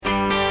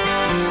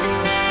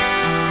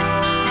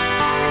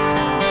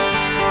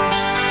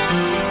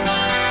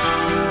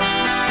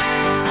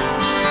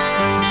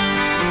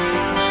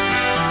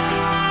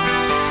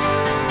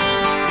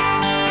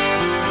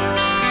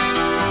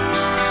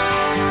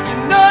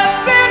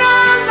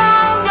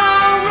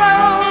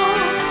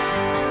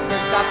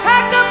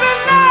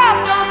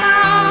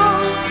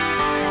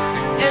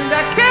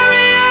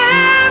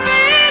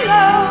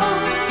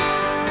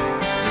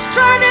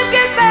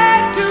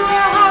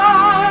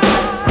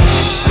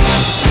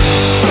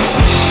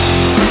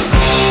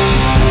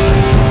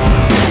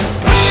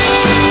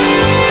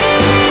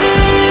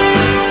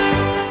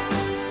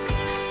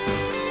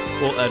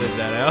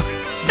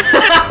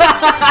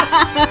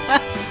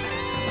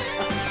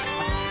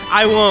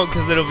I won't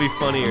because it'll be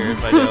funnier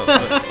if I don't.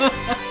 But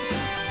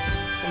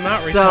I'm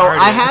not retarded. So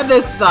I had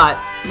this thought.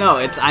 No,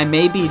 it's I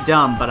may be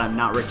dumb, but I'm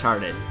not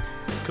retarded.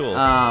 Cool.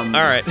 All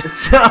right.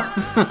 So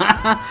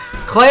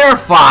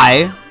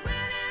clarify.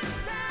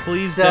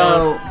 Please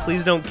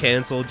don't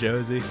cancel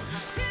Josie.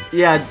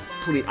 Yeah,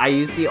 please. I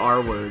use the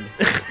R word.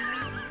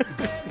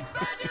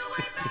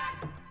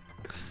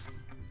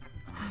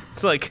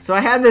 It's like So I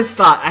had this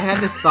thought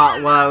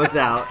while I was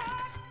out.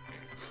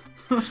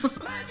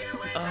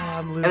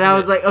 I'm losing And I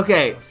was it. like,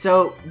 okay,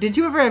 so did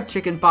you ever have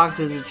chicken pox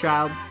as a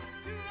child?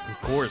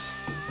 Of course.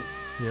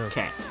 Yeah.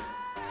 Okay.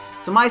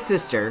 So my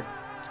sister,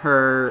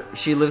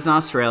 she lives in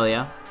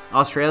Australia.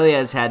 Australia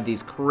has had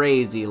these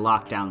crazy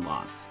lockdown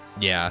laws.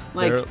 Yeah.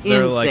 Like,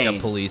 they're like a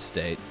insane. police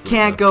state.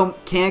 Can't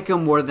go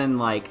more than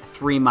like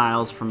 3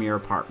 miles from your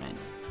apartment.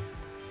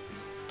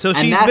 So And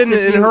she's that's been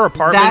if in her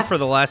apartment that's- for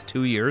the last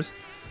 2 years,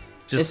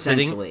 just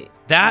Essentially. sitting.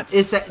 That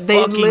They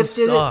fucking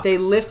lifted sucks. it. They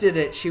lifted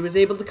it. She was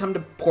able to come to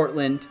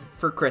Portland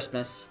for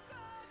Christmas,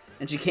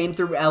 and she came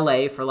through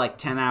LA for like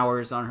 10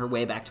 hours on her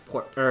way back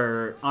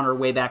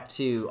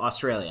to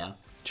Australia.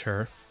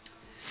 Sure.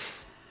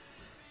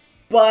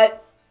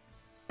 But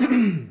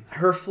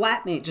her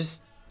flatmate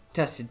just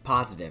tested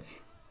positive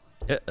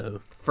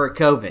Uh-oh. for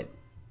COVID.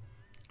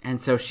 And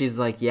so she's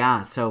like,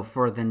 yeah, so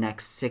for the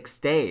next 6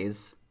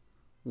 days,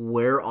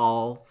 we're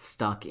all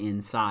stuck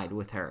inside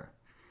with her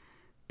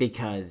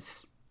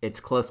because it's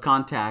close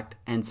contact.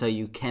 And so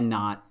you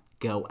cannot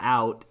go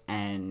out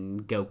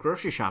and go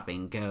grocery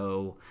shopping,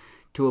 go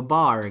to a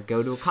bar,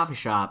 go to a coffee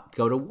shop,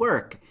 go to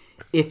work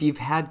if you've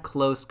had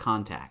close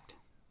contact.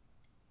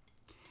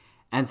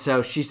 And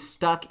so she's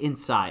stuck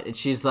inside. And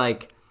she's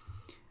like,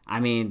 I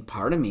mean,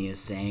 part of me is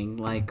saying,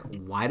 like,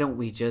 why don't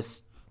we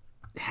just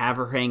have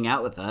her hang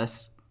out with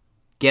us,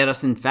 get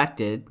us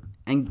infected,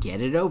 and get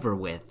it over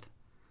with?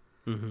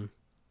 Mm-hmm.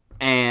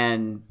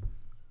 And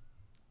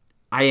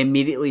I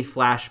immediately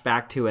flash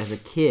back to as a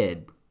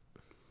kid,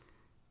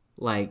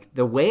 like,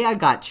 the way I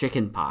got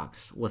chicken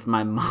pox was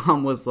my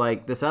mom was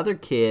like, this other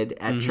kid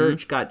at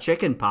church got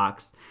chicken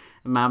pox.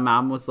 And my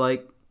mom was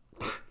like,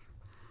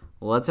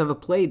 well, let's have a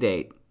play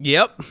date.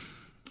 Yep.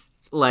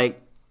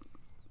 Like,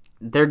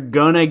 they're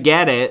gonna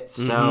get it,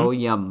 so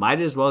you might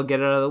as well get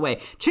it out of the way.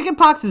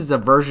 Chickenpox is a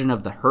version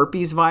of the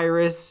herpes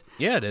virus.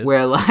 Yeah, it is.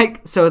 Where,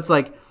 like, so it's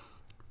like,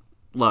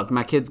 look,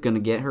 my kid's gonna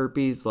get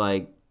herpes,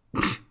 like,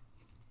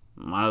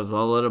 might as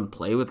well let him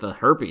play with the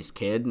herpes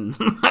kid. And,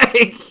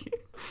 like,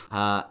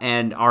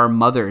 and our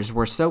mothers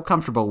were so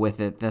comfortable with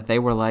it that they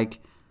were like,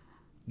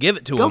 Give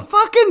it to go him.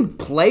 fucking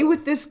play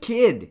with this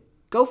kid.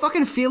 Go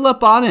fucking feel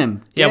up on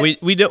him. Yeah,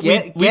 we don't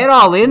Get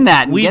all in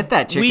that and get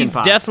that chicken We've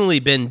pox. definitely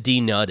been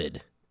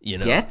denutted, you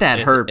know. Get that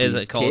herpes,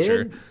 as a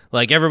culture. kid.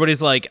 Like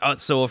everybody's like, oh,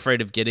 so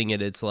afraid of getting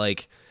it. It's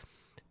like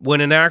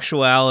when in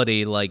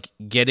actuality, like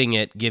getting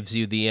it gives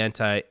you the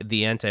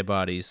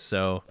antibodies.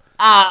 So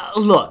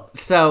Look,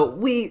 so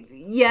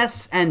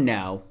yes and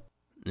no.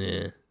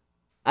 yeah.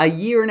 A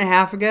year and a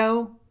half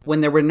ago,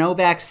 when there were no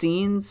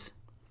vaccines,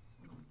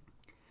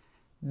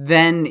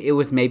 then it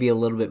was maybe a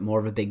little bit more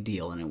of a big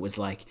deal, and it was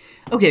like,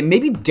 okay,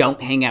 maybe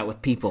don't hang out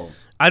with people.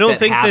 I don't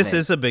think have this it.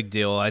 is a big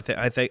deal.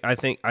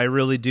 I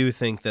really do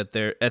think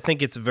that I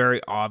think it's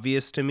very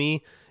obvious to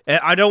me.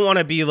 I don't want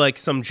to be like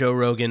some Joe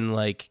Rogan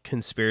like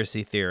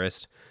conspiracy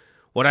theorist.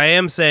 What I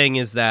am saying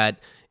is that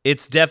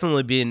it's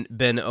definitely been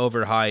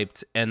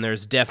overhyped, and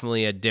there's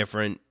definitely a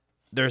different.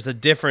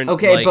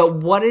 Okay, like, but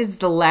what is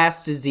the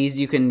last disease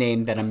you can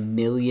name that 1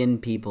 million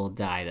people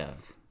died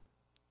of?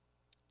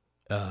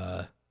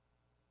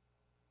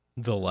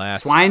 the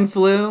last Swine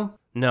flu?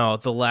 No,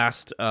 the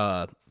last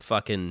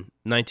fucking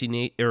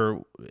 1980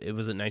 or it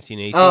was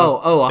 1918. Oh,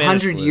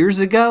 Spanish 100 flu. years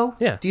ago?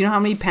 Yeah. Do you know how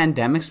many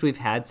pandemics we've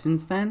had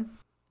since then?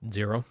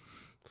 0.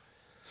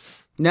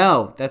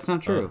 No, that's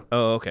not true.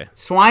 Oh, okay.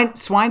 Swine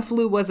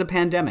flu was a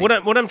pandemic.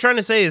 What I'm trying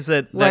to say is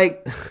that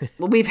Like,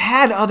 we've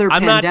had other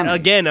I'm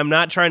pandemics. I'm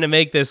not trying to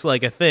make this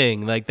like a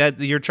thing. Like that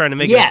you're trying to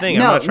make Yeah, it a thing.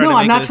 no,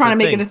 I'm not trying to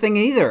make thing. it a thing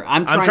either.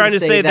 I'm trying to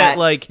to say that,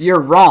 like-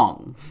 you're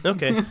wrong.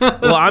 Okay.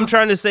 Well, I'm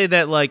trying to say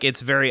that like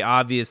it's very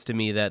obvious to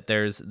me that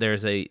there's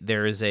a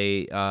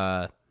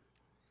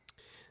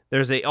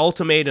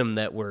ultimatum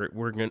that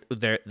we're going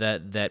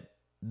that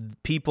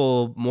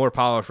people more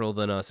powerful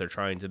than us are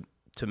trying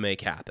to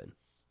make happen.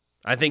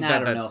 I think I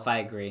don't know that's if I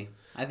agree.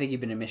 I think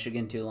you've been in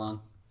Michigan too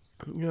long.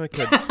 you know, I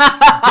could,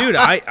 dude.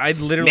 I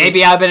literally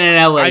Maybe I've been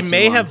in LA. I too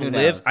may long. have Who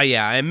lived. knows?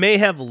 I may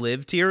have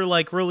lived here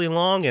like really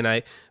long,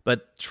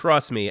 but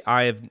trust me,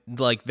 I have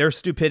like their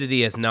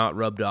stupidity has not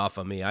rubbed off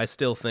on me. I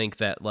still think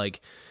that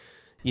like,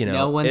 you know,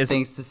 No one is-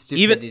 thinks the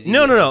stupidity. even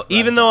no. has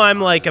Even rubbed though off I'm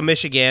on like a them.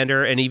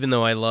 Michigander, and even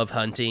though I love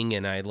hunting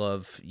and I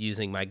love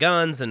using my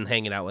guns and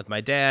hanging out with my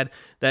dad,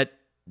 that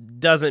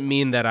doesn't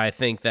mean that I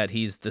think that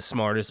he's the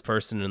smartest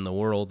person in the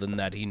world and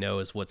that he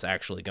knows what's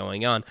actually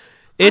going on.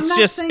 It's not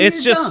just saying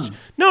it's you're just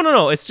dumb.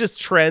 no. It's just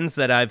trends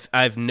that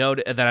I've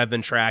noted that I've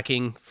been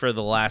tracking for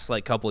the last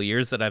like couple of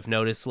years that I've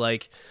noticed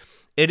like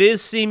It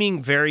is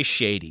seeming very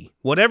shady.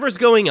 Whatever's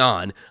going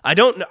on,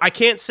 I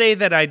can't say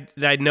that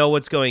I know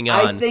what's going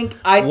on. I think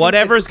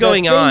whatever's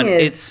going on,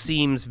 is, it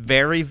seems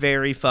very,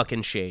 very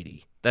fucking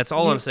shady. That's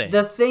all I'm saying.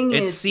 The thing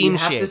it is,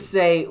 seems you have shady. to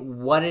say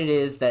what it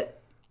is that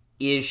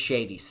is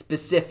shady,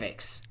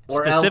 specifics,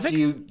 or else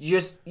you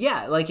just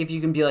like if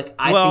you can be like,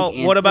 I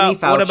think Anthony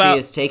Fauci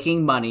is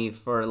taking money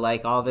for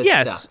like all this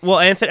stuff. Yes, well,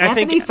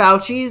 Anthony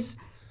Fauci's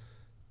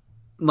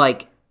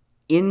like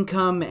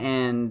income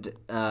and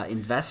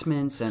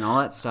investments and all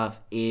that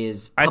stuff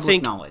is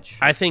public knowledge.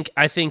 I think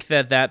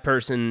that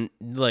person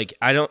like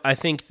I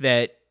think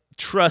that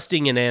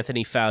trusting in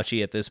Anthony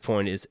Fauci at this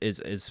point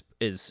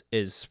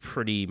is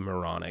pretty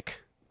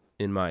moronic,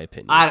 in my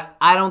opinion.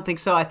 I don't think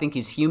so. I think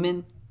he's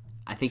human.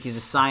 I think he's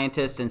a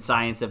scientist, and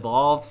science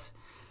evolves.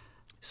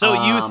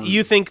 So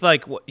you think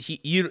like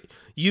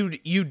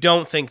you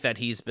don't think that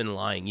he's been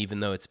lying,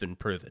 even though it's been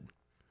proven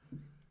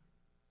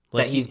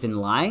that he's been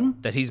lying?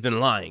 That he's been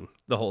lying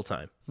the whole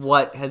time.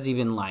 What has he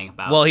been lying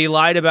about? Well, he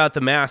lied about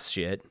the mask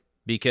shit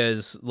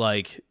because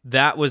like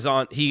that was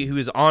on he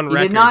was on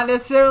record. He did not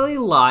necessarily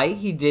lie.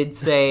 He did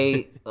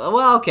say,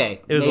 well,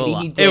 okay, maybe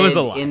he did. It was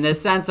a lie in the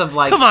sense of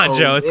like, come on,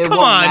 Joe, come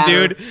on,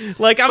 dude.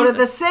 Like, but at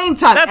the same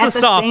time, that's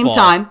a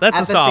softball.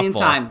 That's a softball. Same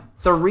time,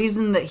 the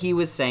reason that he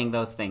was saying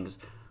those things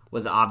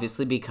was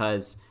obviously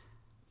because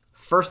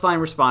first line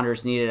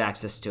responders needed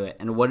access to it.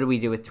 And what did we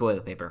do with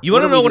toilet paper? You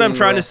want to know what I'm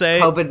trying to say?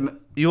 COVID.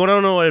 You want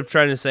to know what I'm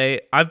trying to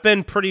say? I've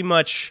been pretty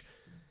much,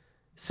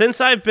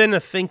 since I've been a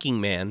thinking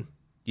man,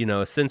 you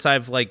know, since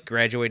I've like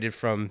graduated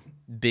from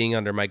being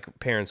under my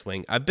parents'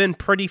 wing, I've been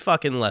pretty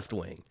fucking left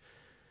wing.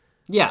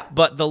 Yeah.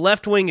 But the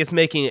left wing is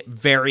making it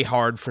very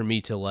hard for me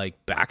to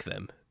like back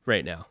them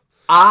right now.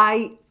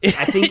 I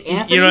think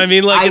Anthony, you know what I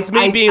mean? Like it's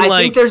me being like,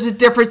 I think there's a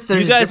difference.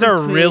 You guys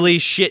are really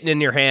shitting in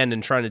your hand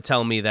and trying to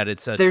tell me that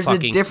it's there's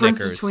fucking a difference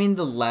Snickers. Between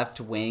the left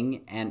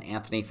wing and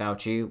Anthony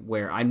Fauci,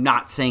 where I'm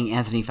not saying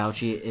Anthony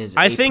Fauci is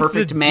a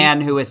perfect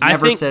man who has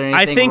never said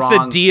anything wrong. I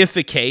think the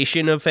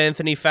deification of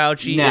Anthony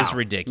Fauci is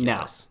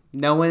ridiculous.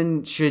 No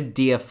one should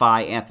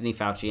deify Anthony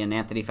Fauci, and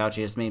Anthony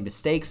Fauci has made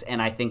mistakes,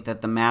 and I think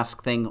that the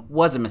mask thing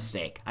was a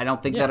mistake. I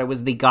don't think that it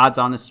was the God's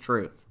honest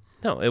truth.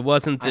 No, it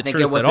wasn't the truth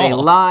at all. I think it was a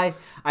lie.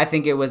 I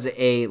think it was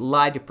a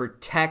lie to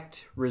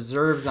protect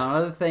reserves on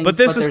other things. But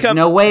there's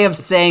no way of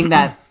saying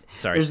that.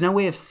 Sorry. There's no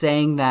way of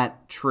saying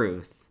that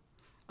truth,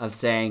 of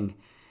saying,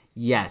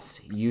 yes,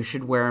 you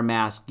should wear a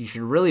mask. You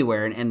should really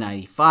wear an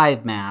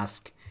N95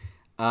 mask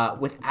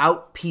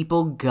without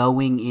people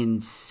going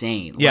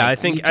insane. Yeah, like,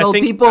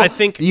 I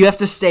think you have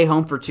to stay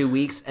home for 2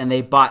 weeks, and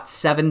they bought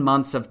 7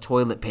 months of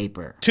toilet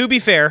paper. To be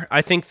fair,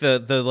 I think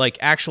the like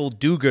actual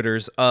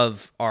do-gooders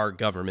of our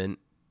government,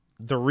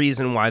 the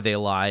reason why they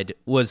lied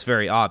was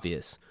very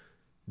obvious.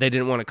 They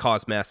didn't want to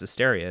cause mass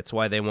hysteria. It's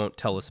why they won't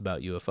tell us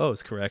about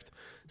UFOs, correct?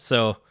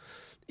 So,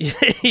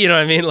 you know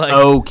what I mean? Like,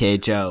 okay,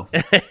 Joe.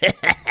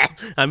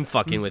 I'm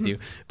fucking with you.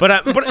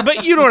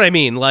 But you know what I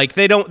mean? Like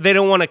they don't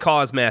want to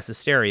cause mass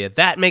hysteria.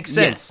 That makes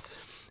sense.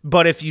 Yes.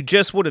 But if you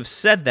just would have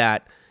said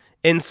that,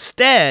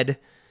 instead,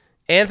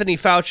 Anthony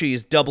Fauci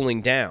is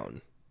doubling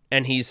down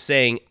and he's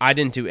saying, I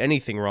didn't do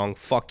anything wrong,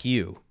 fuck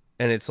you.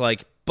 And it's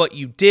like, but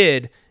you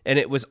did, and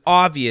it was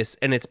obvious,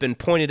 and it's been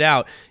pointed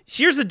out.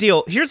 Here's the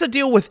deal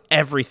with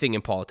everything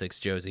in politics,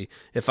 Josie,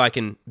 if I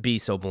can be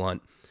so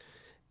blunt.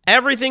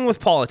 Everything with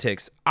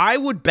politics, I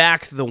would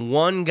back the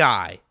one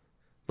guy.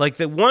 Like,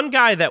 the one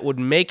guy that would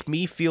make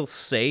me feel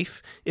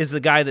safe is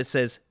the guy that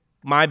says,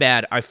 my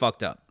bad, I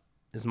fucked up.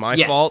 It's my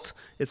fault.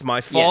 It's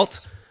my fault.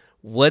 Yes.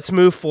 Let's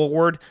move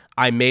forward.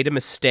 I made a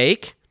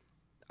mistake.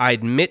 I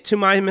admit to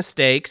my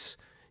mistakes.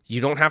 You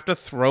don't have to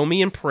throw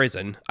me in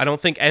prison. I don't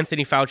think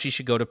Anthony Fauci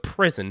should go to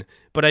prison,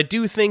 but I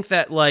do think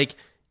that, like,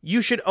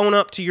 you should own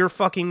up to your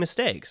fucking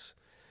mistakes.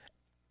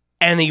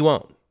 And he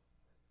won't.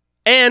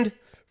 And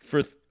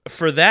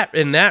for that,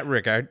 in that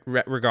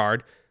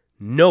regard,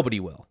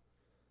 nobody will.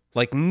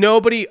 Like,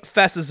 nobody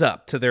fesses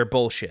up to their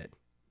bullshit.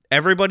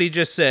 Everybody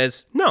just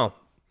says, no.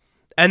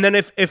 And then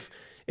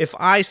if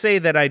I say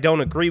that I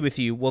don't agree with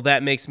you, well,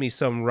 that makes me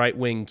some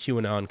right-wing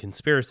QAnon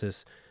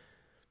conspiracist.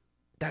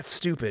 That's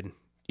stupid.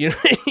 You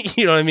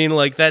know what I mean?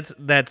 Like that's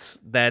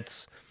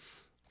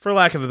for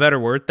lack of a better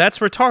word, that's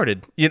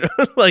retarded. You know,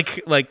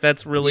 like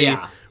that's really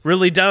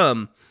really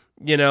dumb.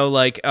 You know,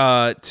 like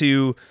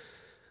to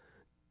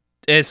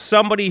as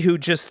somebody who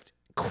just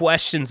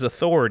questions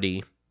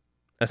authority,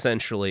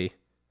 essentially.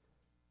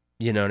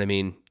 You know what I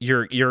mean?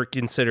 You're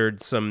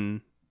considered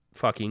some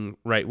fucking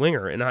right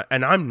winger,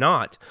 and I'm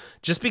not.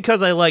 Just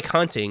because I like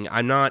hunting,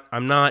 I'm not.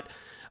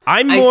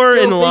 I'm more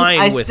in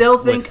line. I still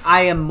think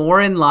I am more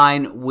in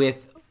line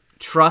with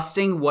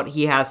trusting what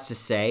he has to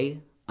say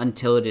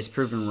until it is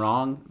proven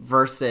wrong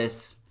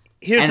versus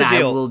here's the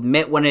deal. I will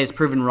admit when it is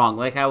proven wrong.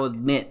 Like I will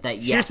admit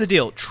that yes, here's the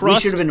deal. We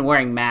should have been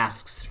wearing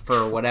masks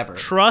for whatever.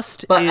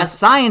 But a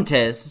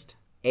scientist,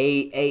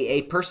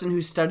 a person who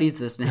studies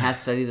this and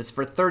has studied this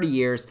for 30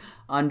 years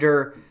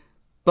under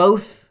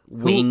both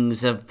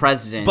wings of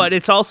president. But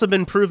it's also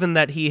been proven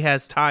that he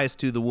has ties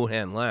to the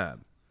Wuhan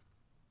lab.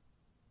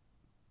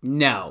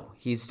 No,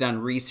 he's done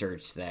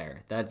research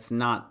there. That's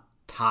not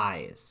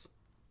ties.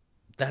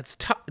 That's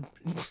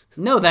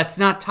No, that's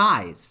not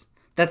ties.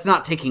 That's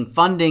not taking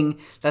funding.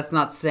 That's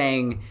not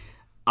saying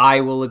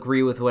I will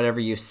agree with whatever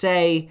you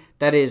say.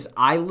 That is,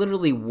 I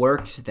literally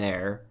worked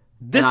there.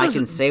 I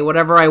can say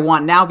whatever I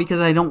want now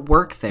because I don't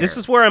work there. This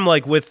is where I'm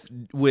like with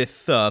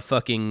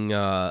fucking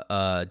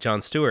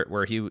Jon Stewart,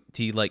 where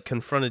he like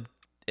confronted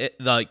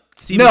like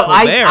Stephen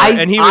Colbert,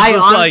 and he was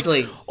just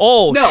honestly, like,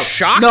 "Oh,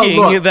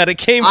 shocking that it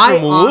came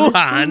from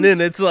Wuhan,"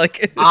 and it's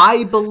like,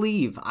 I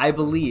believe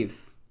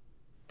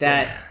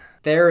that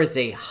there is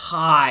a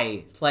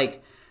high,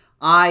 like,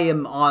 I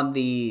am on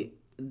the.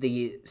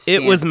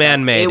 It was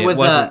man-made. It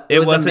wasn't.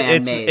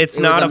 It's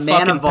not a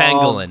fucking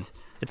pangolin.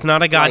 It's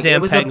not a goddamn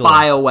It was pangolin. A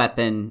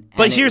bioweapon.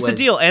 But here's the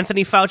deal.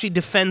 Anthony Fauci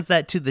defends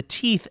that to the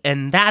teeth,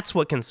 and that's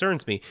what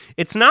concerns me.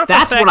 It's not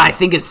That's what I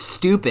think is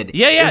stupid.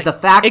 Yeah. Is the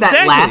fact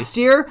that last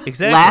year,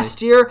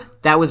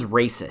 that was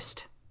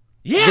racist.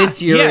 Yeah. This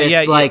year,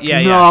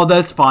 no,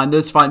 that's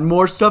fine.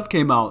 More stuff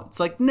came out. It's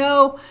like,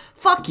 no,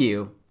 fuck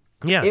you.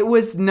 Yeah. It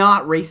was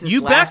not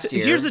racist last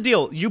year. Here's the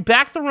deal. You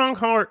back the wrong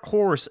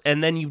horse,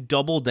 and then you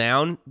double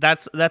down.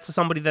 That's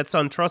somebody that's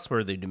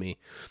untrustworthy to me.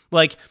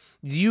 Like,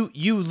 you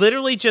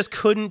literally just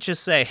couldn't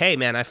just say, "Hey,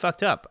 man, I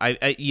fucked up.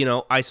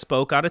 I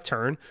spoke out of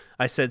turn.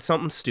 I said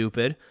something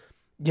stupid."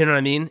 You know what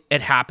I mean?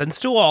 It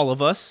happens to all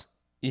of us.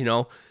 You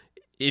know,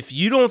 if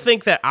you don't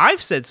think that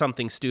I've said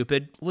something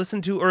stupid,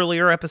 listen to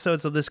earlier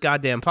episodes of this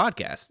goddamn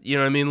podcast. You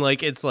know what I mean?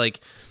 Like, it's like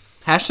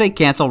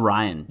 #cancel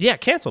Ryan. Yeah,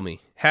 cancel me.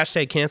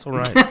 #cancel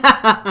Ryan.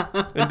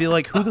 And be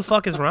like, who the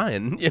fuck is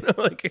Ryan? You know,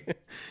 like.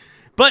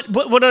 But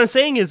what I'm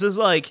saying is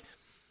like,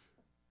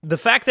 the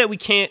fact that we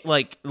can't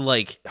like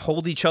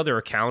hold each other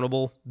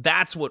accountable,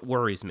 that's what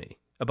worries me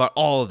about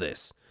all of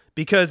this.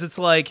 Because it's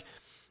like,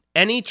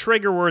 any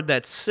trigger word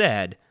that's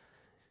said,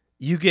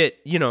 you get,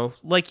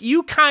 like,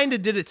 you kind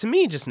of did it to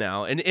me just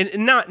now. And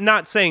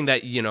not saying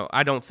that,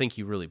 I don't think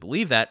you really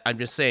believe that. I'm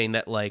just saying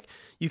that, like,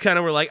 you kind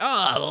of were like,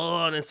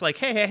 oh, and it's like,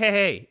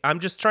 hey,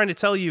 I'm just trying to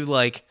tell you,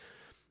 like,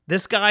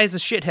 this guy's a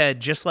shithead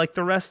just like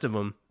the rest of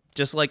them,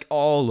 just like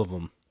all of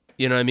them.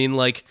 You know what I mean?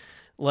 Like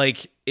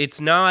it's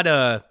not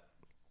a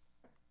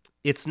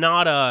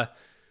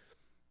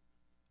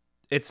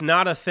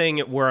thing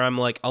where I'm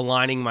like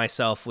aligning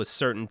myself with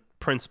certain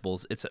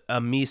principles. It's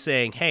me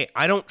saying, hey,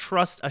 I don't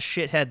trust a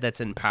shithead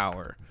that's in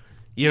power.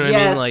 You know what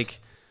I mean? Like,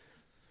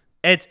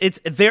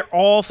 they're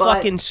all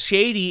fucking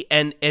shady,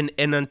 and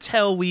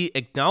until we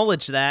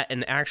acknowledge that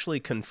and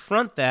actually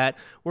confront that,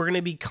 we're going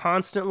to be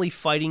constantly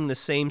fighting the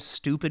same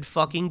stupid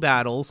fucking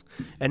battles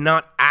and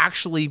not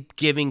actually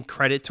giving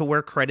credit to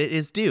where credit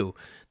is due.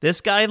 This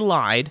guy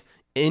lied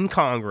in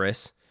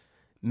Congress,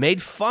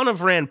 made fun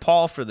of Rand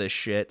Paul for this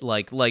shit,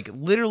 like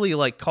literally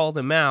like called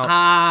him out.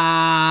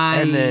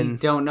 And then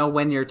don't know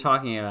when you're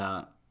talking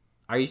about.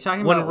 Are you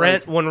talking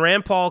about when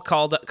Rand Paul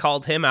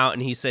called him out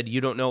and he said, "You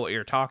don't know what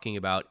you're talking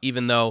about,"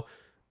 even though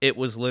it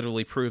was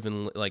literally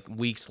proven like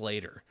weeks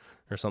later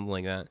or something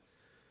like that,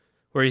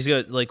 where he's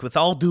got like, "With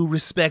all due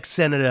respect,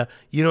 Senator,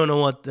 you don't know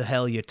what the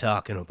hell you're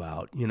talking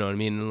about." You know what I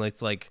mean? And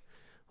it's like,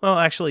 well,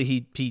 actually,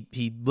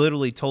 he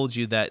literally told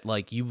you that,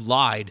 like, you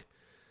lied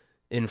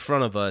in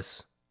front of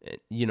us.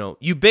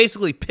 You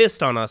basically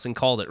pissed on us and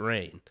called it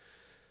rain,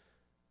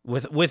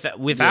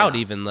 without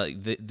even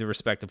like the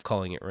respect of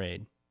calling it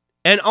rain.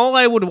 And all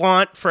I would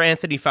want for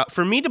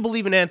for me to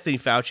believe in Anthony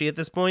Fauci at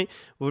this point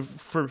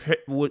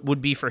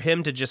would be for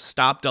him to just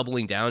stop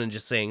doubling down and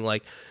just saying,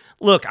 like,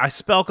 look, I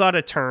spoke out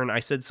of turn. I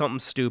said something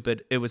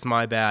stupid. It was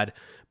my bad.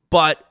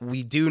 But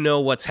we do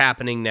know what's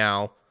happening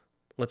now.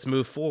 Let's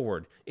move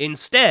forward.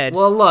 Instead,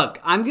 well,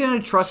 look, I'm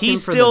going to trust him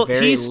for the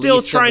very least of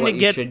what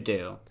you should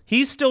do.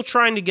 He's still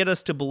trying to get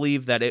us to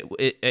believe that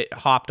it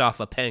hopped off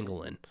a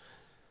pangolin.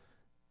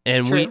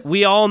 And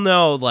we all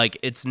know, like,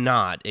 it's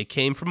not. It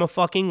came from a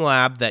fucking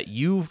lab that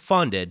you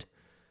funded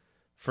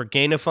for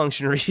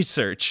gain-of-function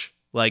research.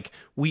 Like,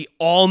 we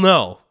all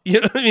know. You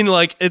know what I mean?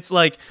 Like, it's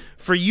like,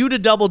 for you to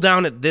double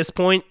down at this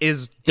point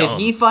is dumb. Did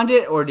he fund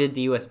it, or did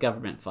the U.S.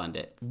 government fund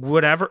it?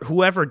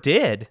 Whoever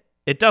did.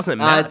 It doesn't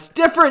matter. It's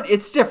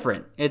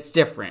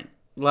different.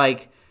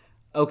 Like,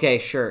 okay,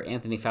 sure,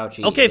 Anthony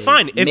Fauci. Okay,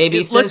 fine.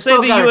 Let's say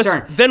the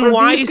U.S. Then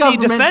why is he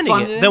defending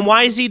it? Then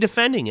why is he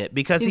defending it?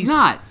 Because he's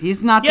not.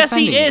 He's not. Yes,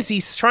 he is.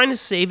 He's trying to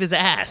save his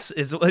ass.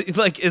 Is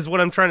what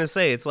I'm trying to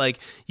say. It's like,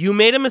 you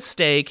made a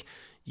mistake.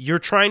 You're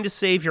trying to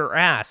save your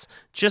ass.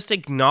 Just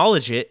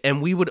acknowledge it,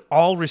 and we would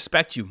all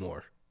respect you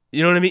more.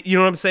 You know what I mean? You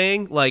know what I'm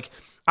saying? Like,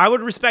 I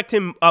would respect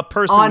him a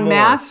person more.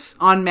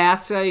 On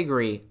masks, I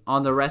agree.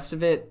 On the rest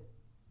of it,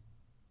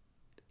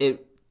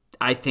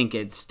 I think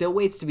it still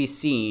waits to be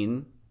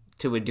seen.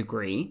 To a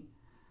degree,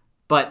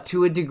 but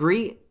to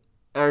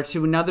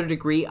another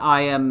degree,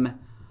 I am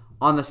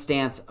on the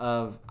stance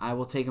of I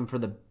will take him for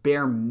the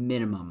bare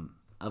minimum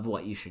of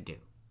what you should do.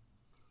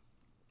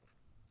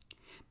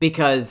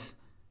 Because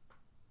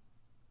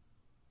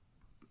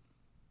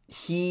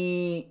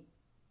he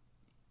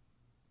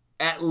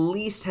at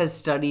least has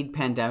studied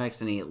pandemics,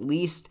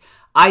 and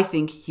I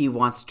think he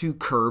wants to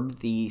curb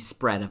the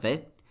spread of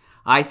it.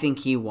 I think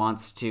he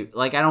wants to,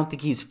 like, I don't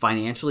think he's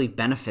financially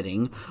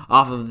benefiting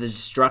off of the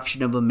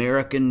destruction of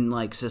American,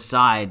 like,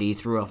 society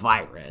through a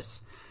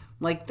virus.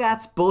 Like,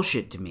 that's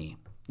bullshit to me.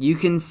 You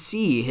can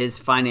see his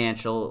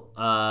financial,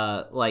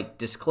 like,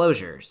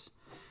 disclosures.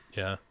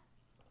 Yeah.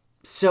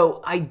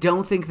 So I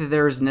don't think that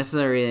there is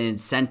necessarily an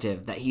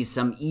incentive that he's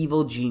some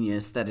evil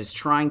genius that is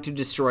trying to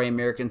destroy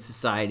American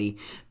society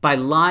by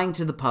lying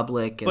to the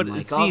public and But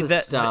like see, all this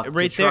that stuff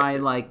right to try there-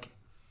 and like.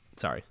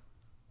 Sorry.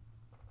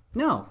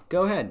 No,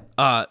 go ahead.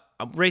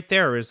 Right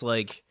there is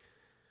like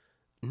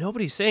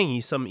nobody's saying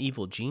he's some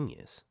evil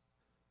genius.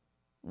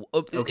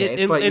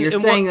 Okay, but you're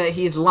saying that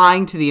he's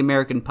lying to the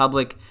American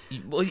public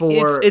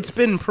for it's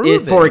been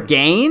proven for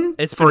gain.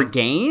 It's for been-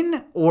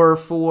 gain or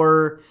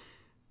for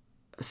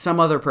some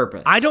other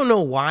purpose. I don't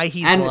know why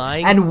he's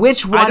lying. And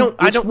which one?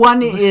 Which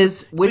one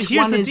is But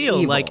here's the deal.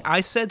 evil? Like I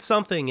said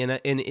something,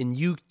 and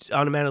you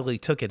automatically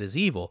took it as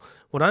evil.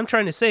 What I'm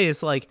trying to say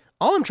is like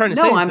all I'm trying to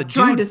say is I'm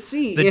trying to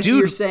see if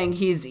you're saying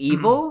he's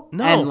evil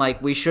No. and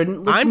like we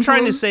shouldn't listen. I'm trying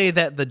to to him. say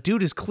that the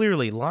dude is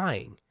clearly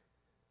lying.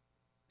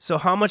 So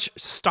how much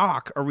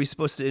stock are we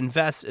supposed to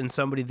invest in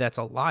somebody that's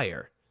a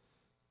liar?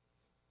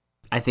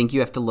 I think you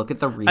have to look at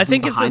the reason I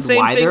think it's the behind same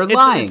why thing. they're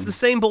lying. It's the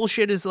same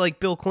bullshit as like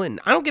Bill Clinton.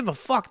 I don't give a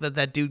fuck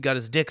that dude got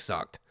his dick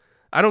sucked.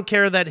 I don't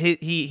care that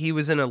he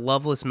was in a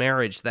loveless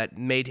marriage that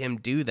made him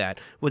do that.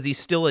 Was he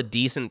still a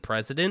decent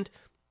president?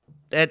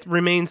 That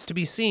remains to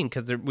be seen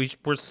because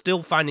we're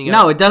still finding out.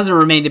 No, it doesn't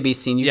remain to be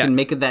seen. You Yeah. can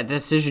make that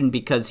decision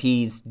because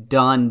he's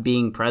done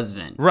being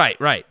president. Right.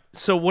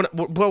 So what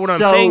I'm So,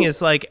 saying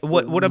is like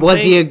what I'm was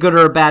saying. he a good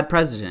or a bad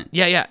president?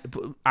 Yeah.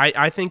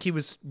 I think he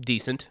was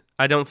decent.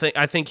 I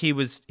think he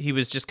was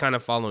just kind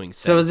of following.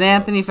 So is status quo.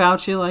 Anthony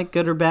Fauci like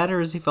good or bad, or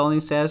is he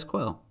following status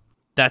quo?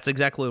 That's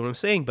exactly what I'm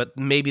saying. But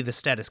maybe the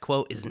status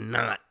quo is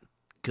not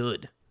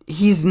good.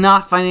 He's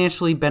not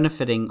financially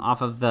benefiting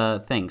off of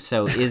the thing.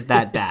 So is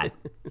that bad?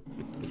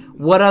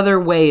 What other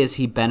way is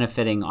he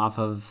benefiting off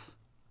of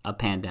a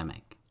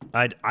pandemic?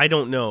 I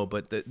don't know,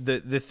 but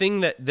the thing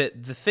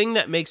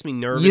that makes me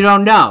nervous. You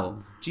don't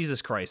know.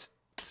 Jesus Christ!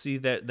 See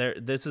that there.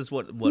 This is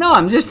what. No,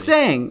 I'm just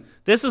saying.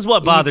 This is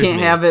what bothers me. You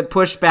can't have it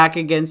pushed back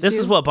against This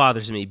you. is what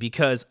bothers me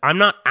because I'm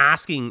not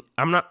asking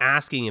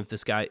if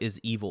this guy is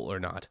evil or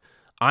not.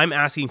 I'm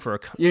asking for a.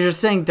 You're just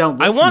saying don't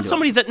listen I want to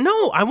somebody him. that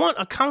no. I want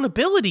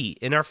accountability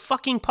in our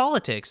fucking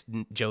politics,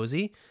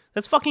 Josie.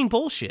 That's fucking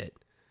bullshit.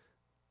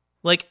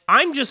 Like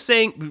I'm just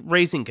saying,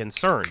 raising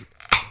concern.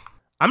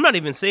 I'm not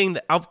even saying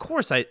that. Of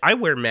course, I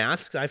wear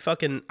masks. I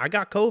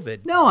got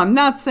COVID. No, I'm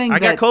not saying I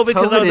got that COVID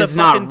because I was is a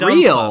fucking not dumb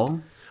real. fuck.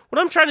 What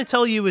I'm trying to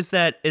tell you is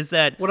that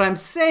What I'm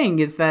saying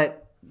is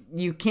that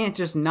you can't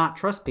just not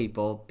trust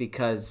people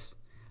because,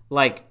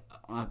 like,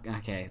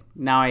 okay,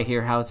 now I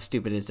hear how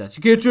stupid it is.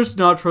 You can't just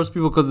not trust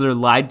people because they're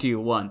lied to you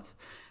once.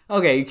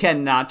 Okay, you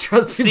cannot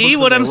trust people. see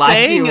 'cause what they I'm lied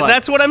to you saying? once.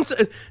 That's what I'm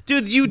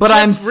dude, you But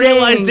just I'm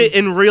realized saying- it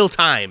in real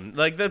time.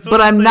 Like that's what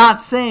But I'm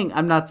saying.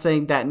 not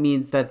saying that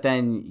means that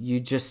then you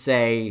just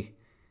say,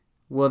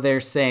 well, they're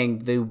saying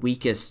the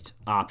weakest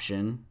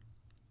option.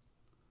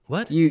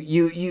 What?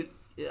 You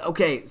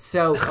okay,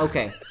 so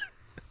okay.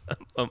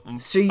 I'm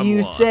So you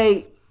lost.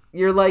 say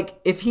you're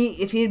like if he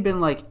had been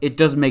like it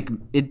doesn't make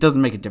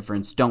a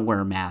difference, don't wear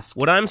a mask.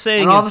 What I'm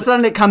saying And all of a is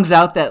sudden it comes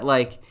out that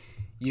like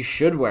you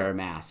should wear a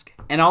mask.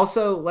 And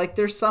also like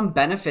there's some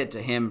benefit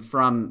to him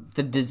from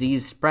the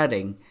disease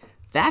spreading.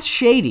 That's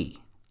shady.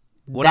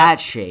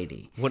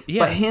 Shady. yeah.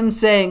 But him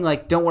saying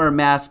like don't wear a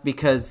mask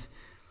because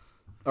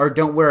or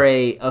don't wear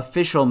a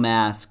official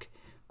mask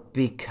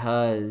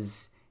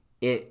because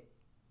it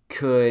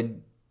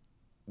could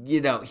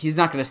he's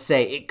not going to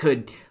say it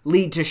could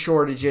lead to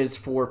shortages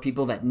for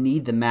people that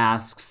need the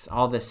masks,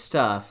 all this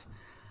stuff.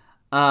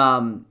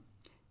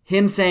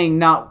 Him saying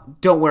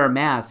don't wear a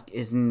mask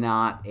is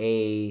not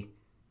I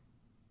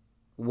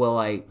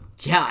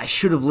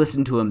should have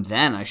listened to him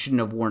then. I shouldn't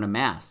have worn a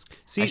mask.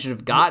 See, I should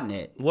have gotten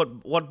it.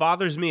 what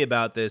bothers me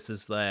about this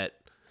is that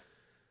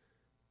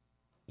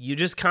you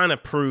just kind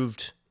of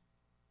proved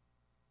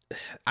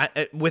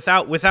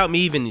without me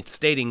even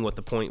stating what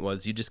the point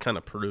was, you just kind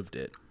of proved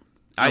it.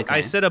 I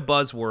Okay. said a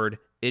buzzword,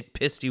 it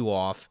pissed you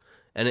off,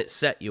 and it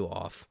set you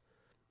off.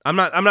 I'm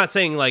not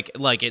saying like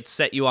it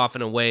set you off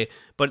in a way,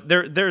 but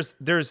there's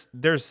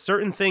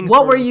certain things.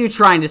 What were you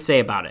trying to say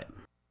about it?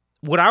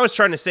 What I was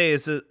trying to say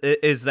is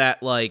that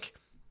like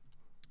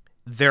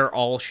they're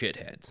all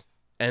shitheads,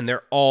 and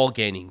they're all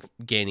gaining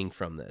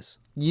from this.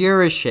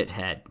 You're a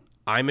shithead.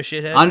 I'm a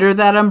shithead. Under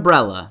that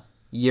umbrella,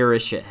 you're a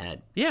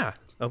shithead. Yeah,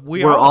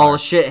 We're all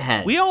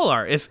shitheads. We all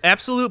are. If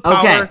absolute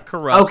power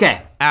corrupts,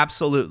 Okay.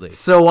 absolutely.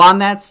 So on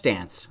that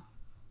stance,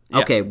 Yeah.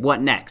 okay,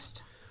 what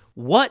next?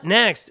 What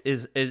next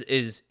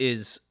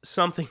is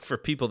something for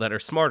people that are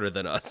smarter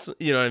than us.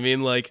 You know what I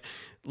mean? Like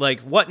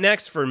what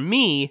next for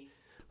me?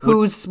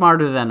 Who's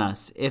smarter than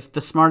us? If the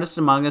smartest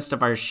among us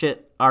of our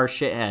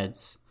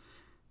shitheads,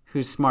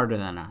 who's smarter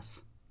than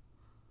us?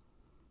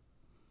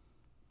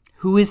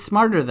 Who is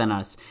smarter than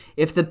us?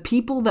 If the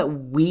people that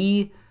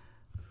we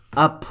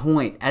a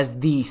point as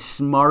the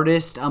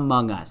smartest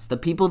among us, the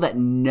people that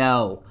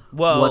know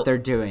what they're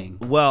doing.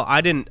 Well,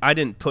 I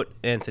didn't put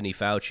Anthony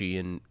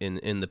Fauci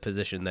in the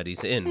position that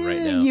he's in right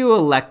now. You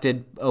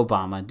elected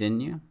Obama,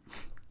 didn't you?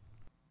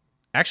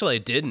 Actually, I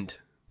didn't.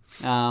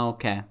 Oh,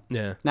 okay.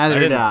 Yeah. Neither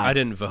did I. I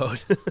didn't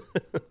vote.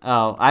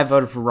 Oh, I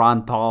voted for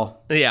Ron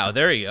Paul. Yeah,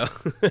 there you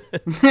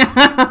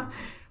go.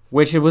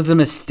 Which it was a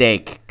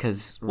mistake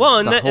because that's Paul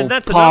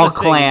another thing.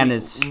 clan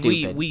is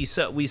stupid. We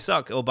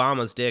suck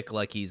Obama's dick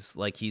like he's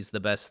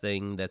the best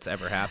thing that's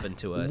ever happened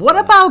to us. What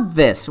about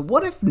this?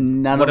 What if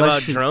none of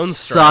us should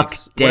suck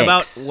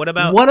dicks? What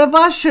about What if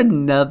us should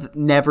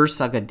never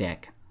suck a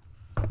dick?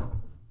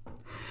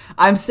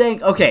 I'm saying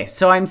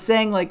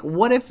like,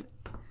 what if?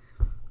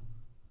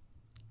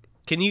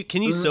 Can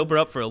you sober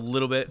up for a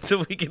little bit so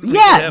we can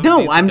have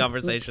a decent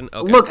conversation?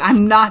 Okay. Look,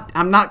 I'm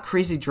not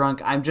crazy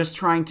drunk. I'm just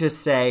trying to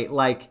say,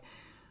 like,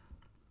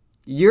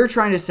 you're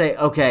trying to say,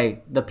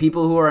 okay, the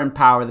people who are in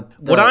power,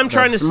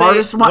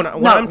 here's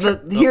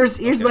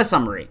my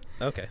summary.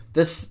 Okay.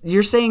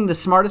 You're saying the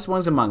smartest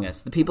ones among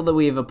us, the people that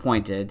we have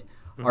appointed,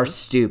 are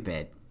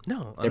stupid.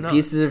 No, they're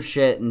pieces of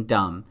shit and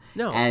dumb.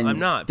 No, and I'm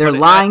not. They're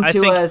lying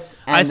to us.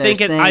 And I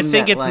think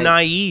it's like,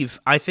 naive.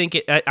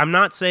 I'm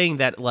not saying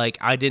that like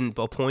I didn't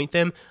appoint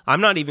them. I'm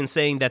not even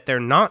saying that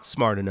they're not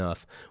smart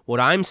enough. What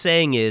I'm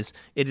saying is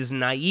it is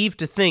naive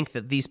to think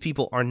that these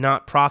people are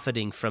not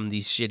profiting from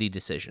these shitty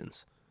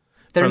decisions.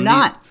 They're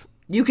not.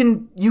 You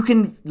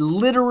can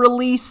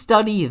literally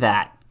study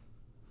that.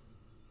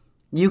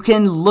 You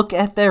can look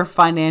at their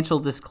financial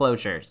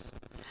disclosures.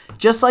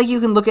 Just like you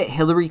can look at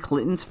Hillary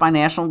Clinton's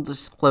financial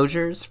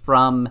disclosures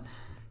from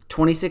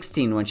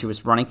 2016 when she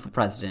was running for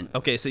president.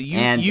 Okay, so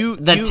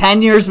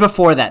 10 years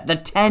before that.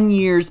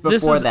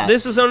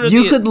 This is under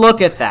you could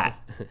look at that.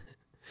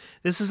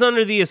 This is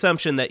under the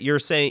assumption that you're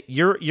saying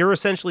you're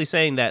essentially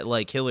saying that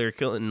like Hillary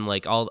Clinton,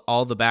 like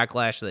all the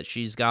backlash that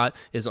she's got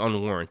is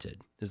unwarranted.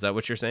 Is that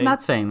what you're saying?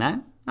 Not saying that.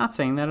 Not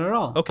saying that at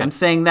all. Okay. I'm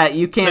saying that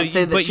you can't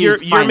say that but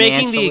she's you're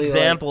making the financially,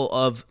 example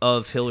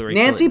of Hillary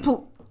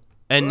Clinton.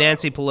 And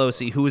Nancy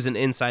Pelosi, who is an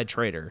inside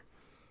trader.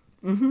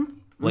 Mm-hmm.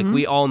 Like,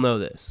 we all know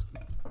this.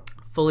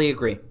 Fully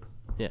agree.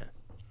 Yeah.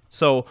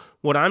 So,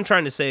 what I'm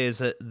trying to say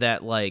is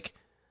that like,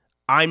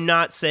 I'm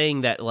not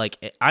saying that,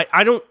 like,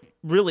 I don't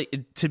really,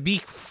 to be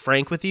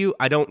frank with you,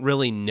 I don't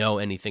really know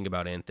anything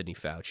about Anthony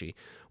Fauci.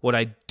 What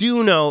I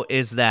do know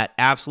is that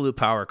absolute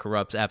power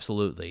corrupts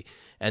absolutely.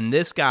 And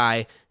this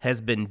guy has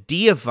been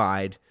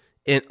deified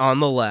on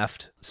the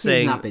left,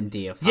 saying... He's not been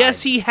deified.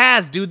 Yes, he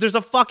has, dude. There's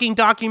a fucking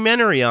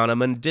documentary on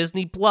him on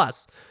Disney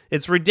Plus.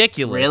 It's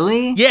ridiculous.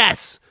 Really?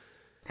 Yes.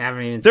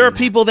 Haven't even There are seen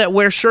people that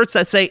wear shirts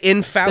that say,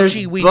 "In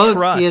Fauci we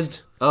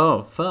trust."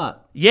 Oh,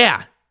 fuck.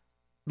 Yeah.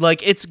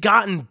 Like, it's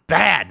gotten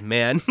bad,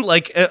 man.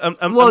 Like,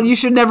 you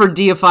should never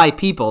deify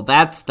people.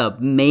 That's the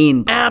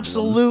main problem.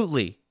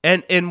 Absolutely.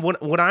 And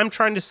what I'm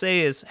trying to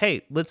say is,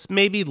 hey, let's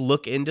maybe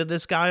look into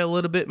this guy a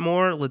little bit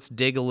more. Let's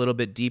dig a little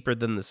bit deeper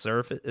than the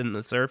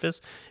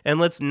surface, and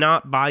let's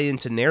not buy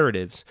into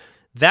narratives.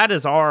 That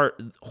is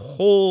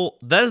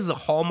the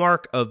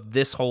hallmark of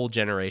this whole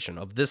generation,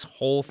 of this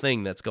whole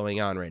thing that's going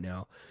on right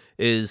now,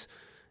 is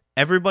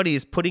everybody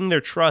is putting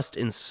their trust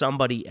in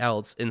somebody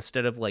else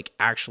instead of like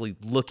actually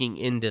looking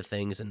into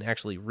things and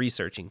actually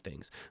researching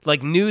things.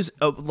 Like news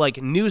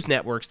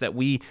networks that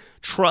we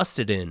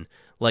trusted in,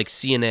 like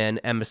CNN,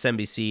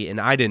 MSNBC, and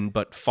I didn't,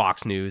 but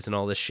Fox News and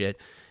all this shit.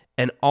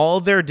 And all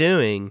they're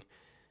doing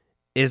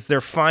is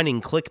they're finding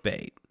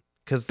clickbait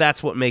because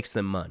that's what makes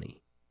them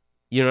money.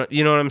 You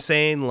know what I'm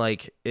saying?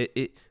 Like,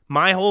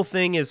 my whole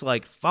thing is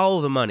like,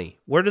 follow the money.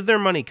 Where did their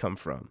money come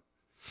from?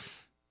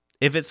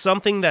 If it's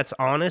something that's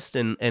honest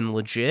and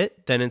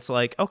legit, then it's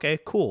like, okay,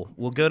 cool.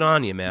 Well, good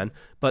on you, man.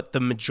 But the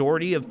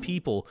majority of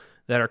people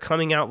that are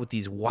coming out with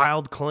these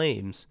wild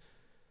claims,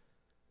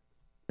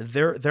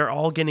 they're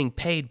all getting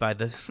paid by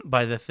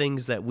the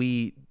things that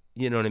we,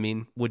 you know what I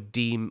mean, would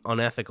deem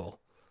unethical.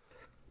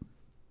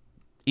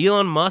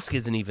 Elon Musk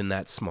isn't even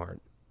that smart.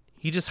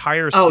 He just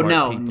hires smart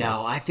people.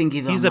 No, I think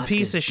Elon Musk is a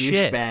piece of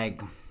shit.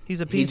 Douchebag.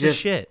 He's a piece of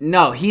shit.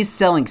 No, he's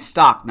selling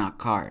stock, not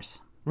cars.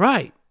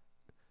 Right.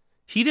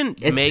 He didn't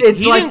make.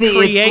 It's he like didn't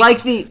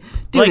create,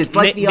 it's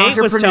like the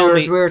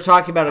entrepreneurs we were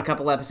talking about a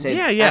couple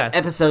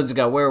episodes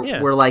ago, where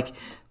we're like,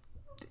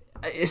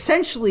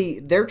 essentially,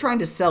 they're trying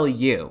to sell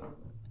you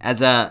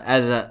as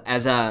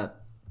a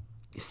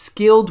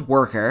skilled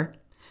worker.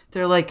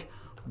 They're like,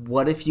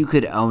 what if you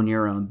could own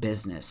your own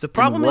business? The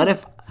problem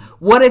is,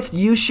 what if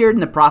you shared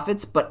in the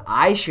profits, but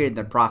I shared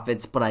the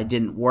profits, but I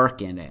didn't work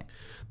in it?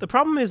 The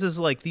problem is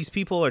like these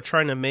people are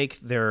trying to make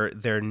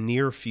their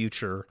near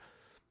future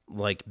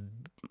like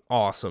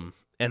awesome,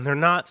 and they're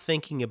not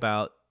thinking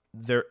about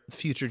their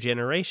future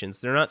generations.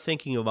 They're not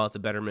thinking about the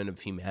betterment of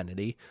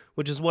humanity,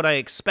 which is what I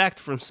expect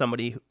from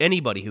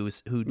anybody who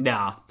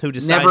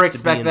decides never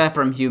expect that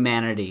from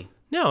humanity.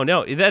 No,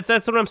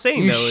 that's what I'm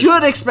saying. You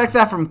should expect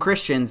that from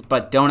Christians,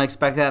 but don't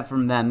expect that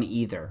from them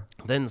either.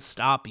 Then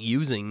stop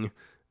using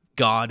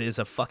God as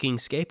a fucking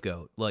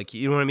scapegoat. Like,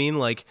 you know what I mean?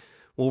 Like,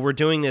 well, we're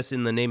doing this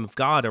in the name of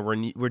God, or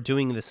we're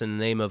doing this in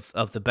the name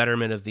of the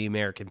betterment of the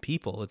American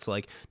people. It's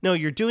like, no,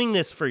 you're doing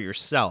this for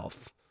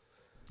yourself.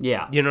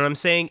 Yeah. You know what I'm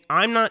saying?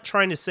 I'm not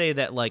trying to say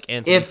that like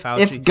Anthony Fauci.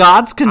 If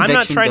God's conviction I'm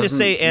not trying to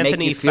say doesn't make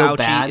Anthony you feel Fauci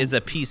bad, is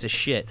a piece of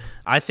shit.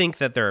 I think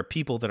that there are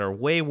people that are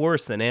way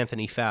worse than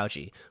Anthony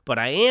Fauci. But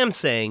I am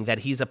saying that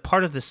he's a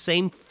part of the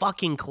same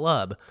fucking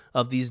club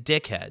of these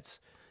dickheads.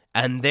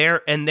 And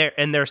they're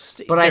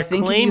But I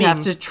think claiming, you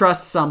have to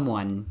trust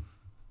someone.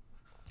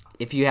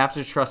 If you have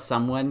to trust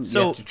someone, you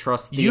have to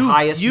trust the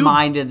highest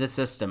mind in the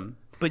system.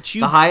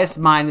 The highest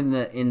mind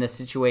in the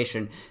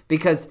situation,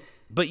 because.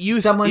 But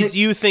you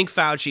think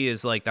Fauci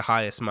is like the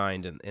highest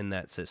mind in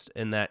that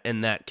system,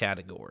 in that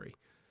category.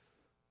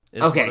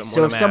 Okay,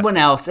 so if someone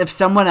else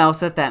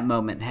at that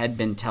moment had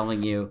been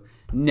telling you,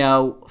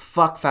 no,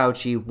 fuck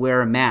Fauci,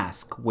 wear a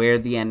mask, wear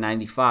the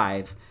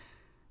N95,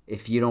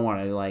 if you don't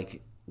want to,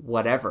 like,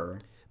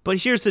 whatever. But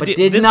here's the deal.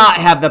 Did not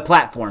have the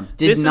platform.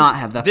 This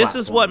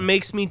is what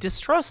makes me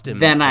distrust him.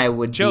 Then I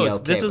would be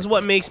okay this is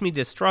what it. Makes me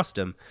distrust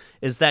him,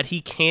 is that he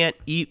can't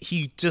eat.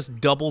 He just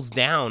doubles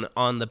down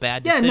on the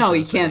bad decisions. Yeah, no,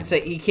 he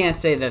can't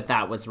say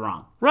that was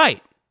wrong.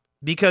 Right.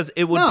 Because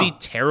it would be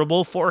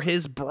terrible for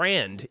his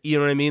brand. You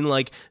know what I mean?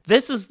 Like,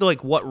 this is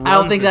like what runs I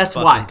don't think that's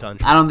why.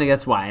 Country. I don't think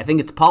that's why. I think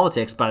it's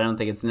politics, but I don't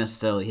think it's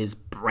necessarily his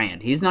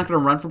brand. He's not going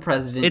to run for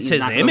president. It's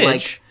his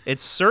image.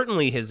 It's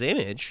certainly his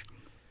image.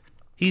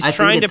 He's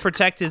trying to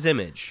protect his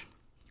image.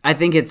 I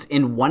think it's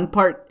in one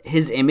part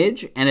his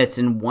image, and it's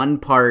in one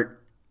part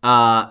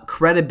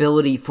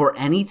credibility for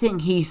anything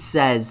he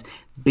says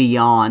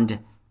beyond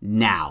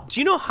now. Do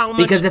you know how much?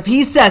 Because if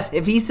he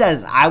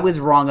says I was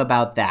wrong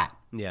about that,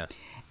 yeah,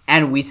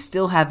 and we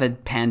still have a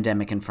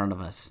pandemic in front of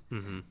us,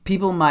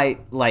 people might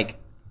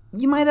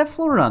you might have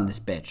Florida on this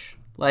bitch.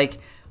 Like,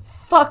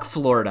 fuck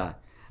Florida.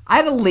 I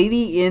had a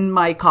lady in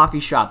my coffee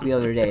shop the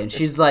other day, and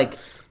she's like,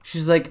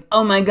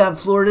 oh my God,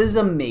 Florida's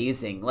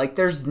amazing. Like,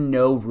 there's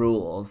no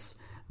rules.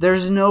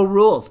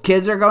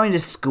 Kids are going to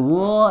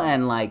school,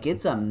 and, like,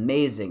 it's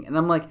amazing. And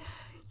I'm like,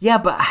 yeah,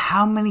 but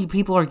how many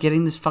people are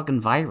getting this fucking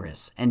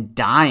virus and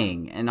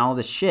dying and all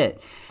this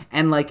shit?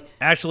 And, like...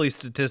 Actually,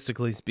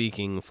 statistically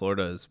speaking,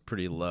 Florida is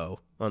pretty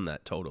low on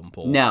that totem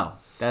pole. No,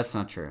 that's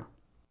not true.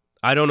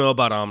 I don't know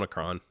about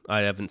Omicron.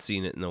 I haven't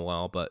seen it in a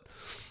while, but...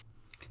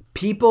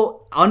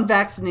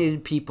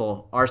 Unvaccinated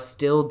people are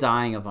still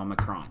dying of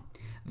Omicron.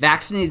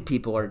 Vaccinated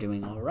people are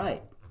doing all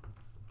right.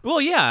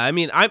 Well, yeah. I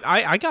mean,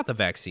 I got the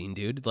vaccine,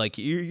 dude. Like,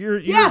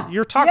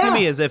 you're talking to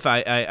me as if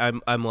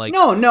I'm like.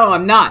 No,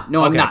 I'm not.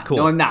 No, I'm not. Cool,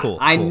 no, I'm not. Cool,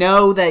 I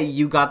know that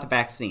you got the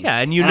vaccine. Yeah,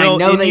 and I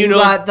know that you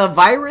got the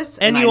virus,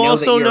 and you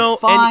also know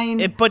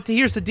fine. But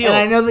here's the deal. And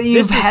I know that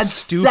you've had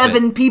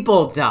 7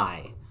 people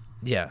die.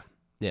 Yeah.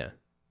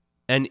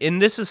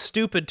 And this is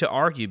stupid to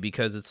argue,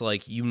 because it's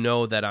like, you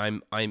know that I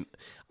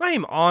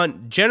am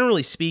on,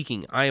 generally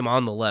speaking, I am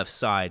on the left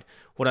side.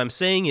 What I'm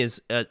saying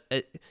is,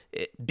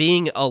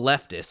 being a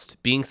leftist,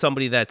 being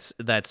somebody that's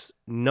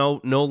no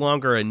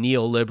longer a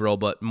neoliberal,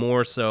 but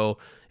more so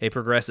a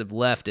progressive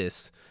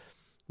leftist,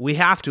 we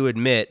have to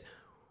admit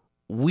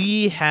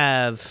we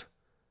have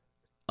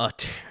a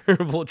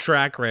terrible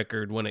track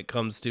record when it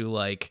comes to,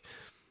 like,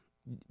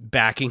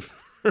 backing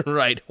the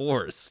right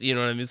horse. You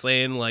know what I'm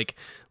saying? Like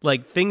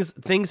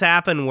things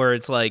happen where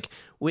it's like,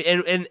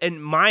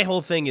 and my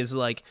whole thing is,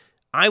 like,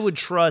 I would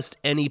trust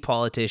any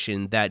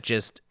politician that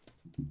just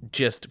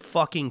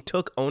fucking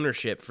took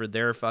ownership for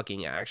their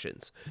fucking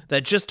actions,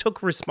 that just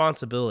took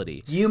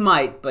responsibility. You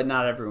might, but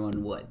not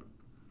everyone would.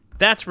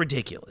 That's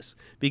ridiculous,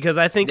 because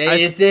I think...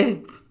 Is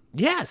it?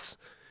 Yes.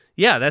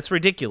 Yeah, that's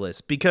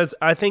ridiculous, because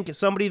I think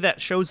somebody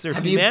that shows their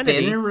humanity...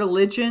 Have you been in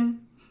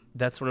religion?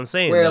 That's what I'm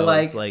saying. Where, though.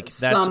 like, that's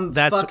some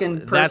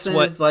fucking person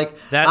is like,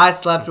 I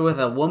slept with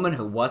a woman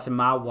who wasn't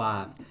my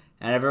wife.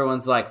 And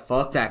everyone's like,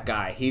 fuck that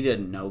guy. He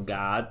didn't know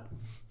God.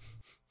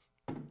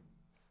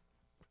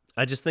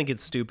 I just think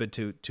it's stupid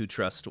to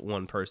trust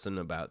one person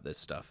about this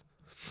stuff.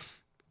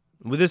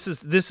 Well, this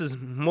is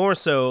more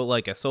so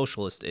like a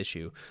socialist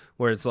issue,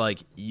 where it's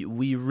like,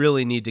 we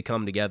really need to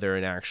come together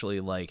and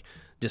actually, like,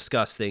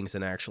 discuss things,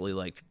 and actually,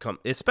 like, come,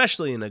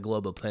 especially in a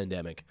global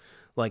pandemic.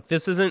 Like,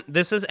 this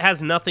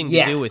has nothing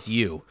to do with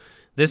you.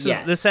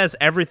 This has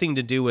everything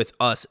to do with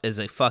us as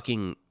a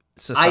fucking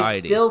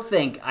society.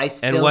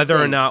 And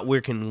whether or not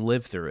we can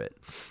live through it.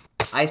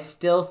 I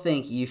still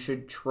think you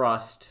should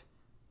trust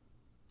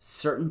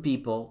certain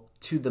people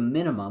to the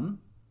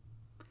minimum,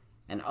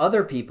 and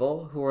other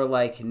people who are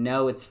like,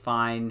 no, it's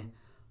fine.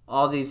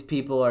 All these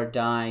people are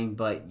dying,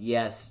 but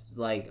yes,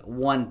 like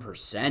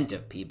 1%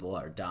 of people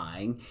are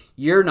dying.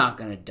 You're not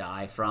going to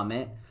die from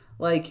it.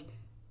 Like,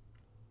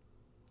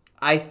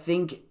 I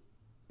think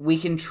we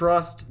can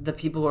trust the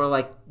people who are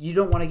like, you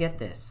don't want to get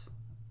this.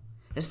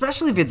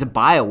 Especially if it's a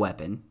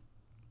bioweapon.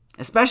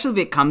 Especially if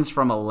it comes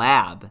from a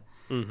lab.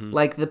 Mm-hmm.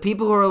 Like, the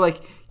people who are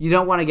like, you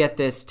don't want to get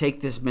this, take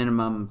this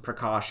minimum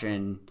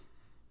precaution,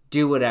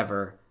 do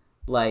whatever.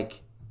 Like,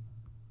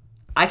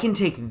 I can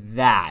take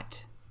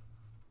that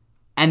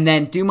and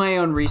then do my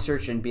own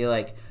research and be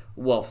like,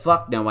 well,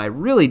 fuck no, I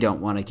really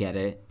don't want to get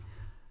it.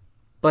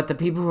 But the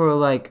people who are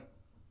like,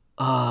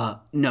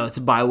 No, it's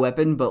a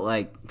bioweapon, but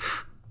like,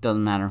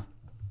 doesn't matter.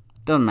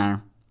 Doesn't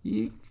matter.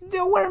 You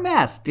don't wear a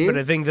mask, dude. But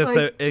I think that's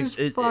like,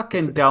 just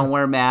fucking don't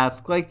wear a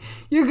mask. Like,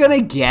 you're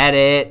gonna get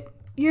it.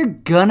 You're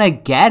gonna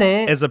get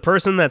it. As a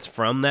person that's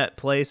from that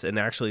place and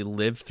actually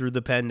lived through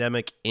the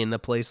pandemic in a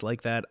place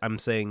like that, I'm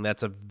saying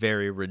that's a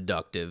very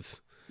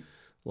reductive,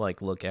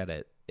 like, look at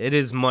it. It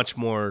is much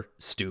more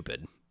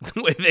stupid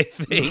the way they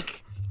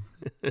think.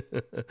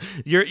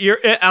 You're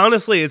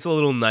honestly, it's a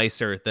little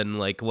nicer than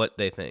like what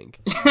they think.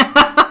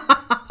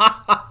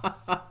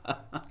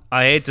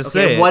 I hate to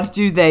say it. What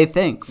do they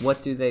think?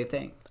 What do they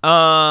think?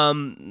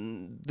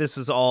 This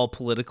is all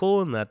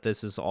political, and that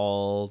this is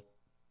all,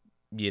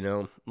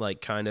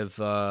 like kind of.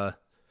 The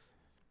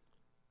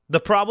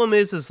problem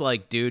is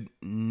like, dude,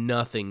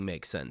 nothing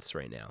makes sense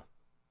right now.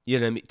 You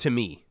know what I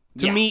mean?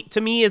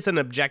 To me, as an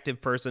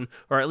objective person,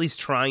 or at least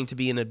trying to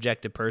be an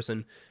objective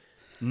person,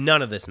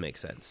 none of this makes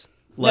sense.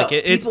 Like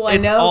people I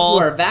know who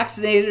are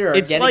vaccinated or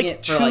getting like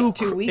it for like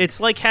 2 weeks.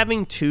 It's like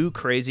having two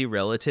crazy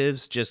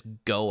relatives just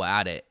go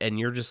at it, and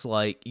you're just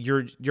like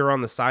you're on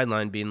the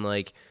sideline being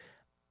like,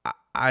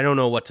 I don't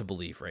know what to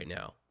believe right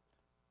now,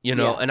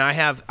 Yeah. And I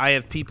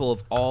have people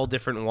of all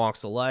different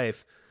walks of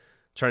life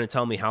trying to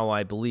tell me how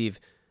I believe.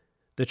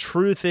 The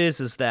truth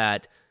is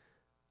that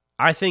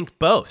I think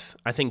both.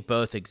 I think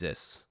both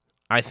exists.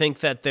 I think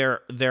that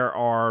there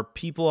are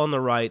people on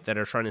the right that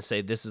are trying to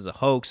say this is a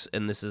hoax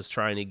and this is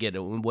trying to get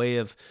a way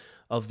of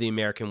the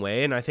American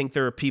way, and I think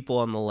there are people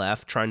on the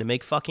left trying to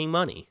make fucking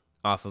money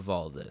off of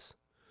all of this.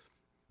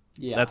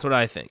 Yeah, that's what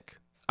I think.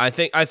 I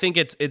think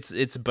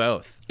it's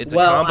both. It's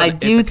well, a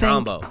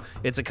combo.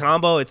 It's a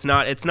combo. It's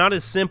not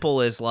as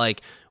simple as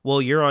like,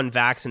 well, you're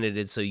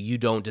unvaccinated, so you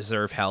don't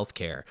deserve health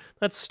care.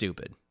 That's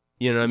stupid.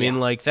 You know what I mean?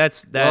 Like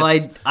that's. Well,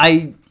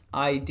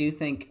 I do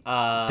think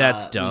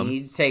that's dumb. We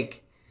need to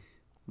take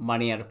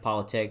money out of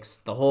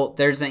politics.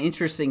 There's an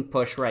interesting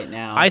push right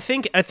now. I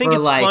think it's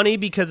like funny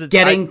because it's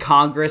getting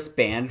Congress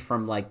banned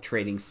from like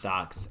trading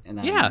stocks, and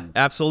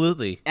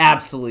absolutely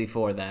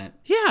for that.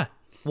 Yeah,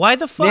 why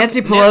the fuck?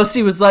 Nancy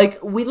Pelosi was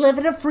like, "We live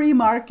in a free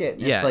market."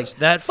 And yeah, it's like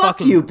that fuck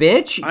fucking, you,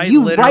 bitch.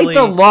 You write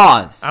the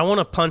laws. I want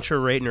to punch her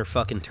right in her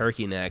fucking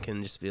turkey neck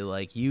and just be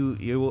like, you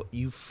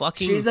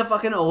fucking. She's a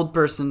fucking old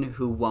person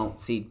who won't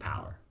cede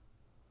power.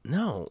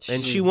 No,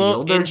 and she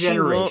won't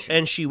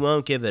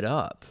give it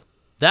up.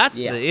 That's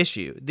the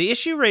issue. The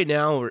issue right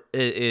now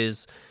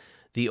is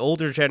the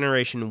older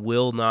generation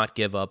will not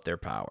give up their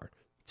power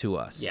to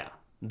us. Yeah.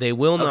 They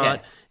will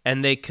not,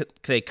 and they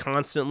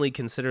constantly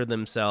consider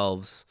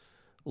themselves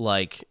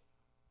like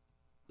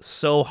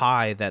so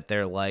high that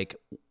they're like,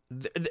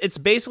 it's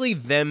basically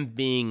them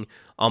being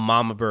a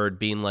mama bird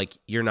being like,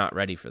 you're not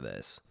ready for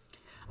this.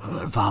 I'm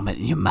going to vomit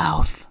in your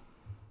mouth.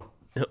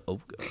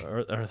 Oh,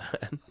 or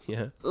that,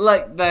 yeah.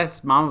 Like,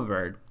 that's Mama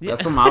Bird.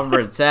 That's what Mama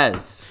Bird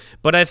says.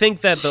 But I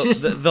think that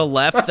the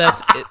left,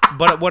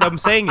 but what I'm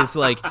saying is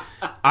like,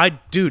 I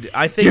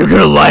think you're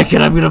gonna like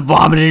it. I'm gonna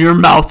vomit in your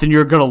mouth, and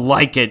you're gonna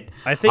like it.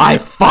 I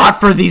fought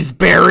for these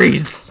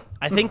berries.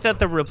 I think that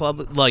the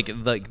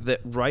the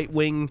right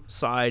wing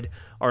side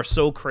are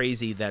so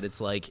crazy that it's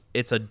like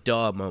it's a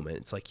duh moment.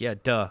 It's like, yeah,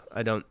 duh.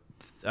 I don't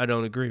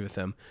agree with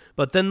them.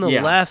 But then the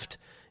left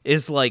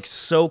is like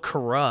so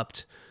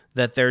corrupt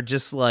that they're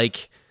just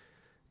like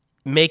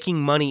making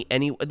money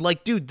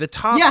like, dude, the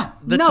top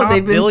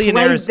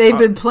billionaires they've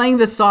been playing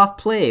the soft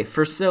play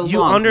for so long.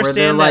 You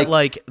understand that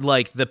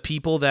like the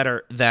people that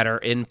are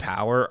in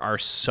power are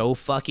so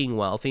fucking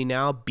wealthy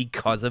now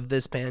because of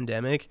this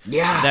pandemic.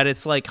 Yeah. That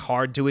it's like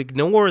hard to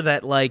ignore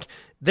that like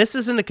this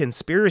isn't a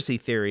conspiracy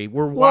theory.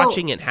 We're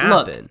watching it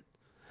happen.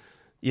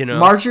 Look,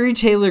 Marjorie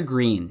Taylor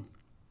Greene.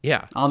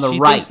 Yeah. On the she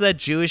right. thinks that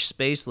Jewish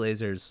space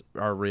lasers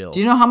are real. Do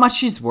you know how much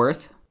she's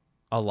worth?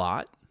 A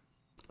lot.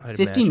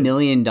 $50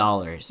 million.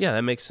 Yeah,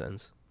 that makes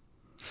sense.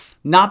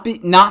 Not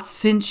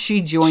since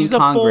she joined Congress. She's a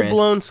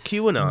full-blown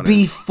QAnoner.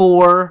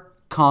 Before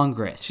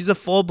Congress. She's a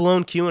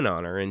full-blown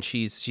QAnoner, and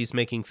she's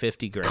making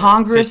 $50,000.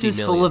 Congress is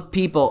full of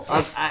people.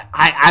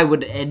 I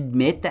would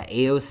admit that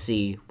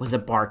AOC was a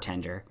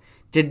bartender.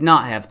 Did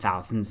not have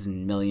thousands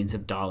and millions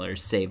of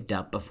dollars saved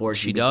up before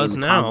she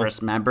became a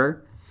Congress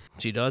member.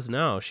 She does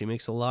now. She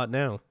makes a lot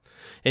now.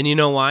 And you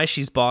know why?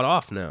 She's bought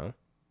off now.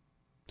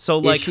 So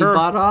like is she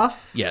bought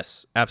off?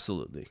 Yes,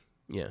 absolutely.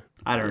 Yeah.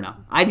 I don't know.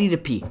 I need to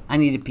pee.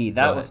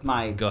 That was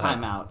my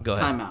timeout. Go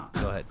ahead. Timeout.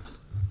 Go ahead.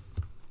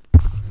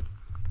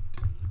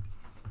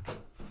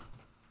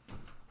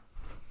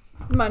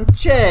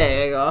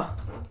 Manchego.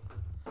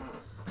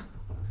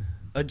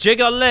 A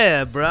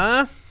gigole,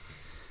 bruh.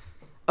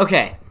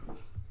 Okay.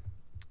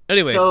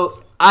 Anyway.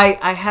 So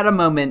I had a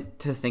moment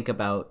to think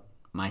about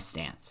my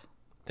stance.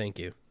 Thank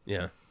you.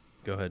 Yeah.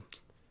 Go ahead.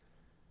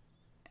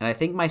 And I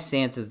think my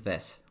stance is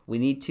this. We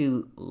need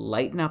to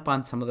lighten up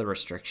on some of the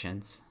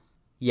restrictions.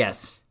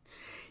 Yes,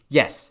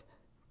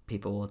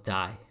 people will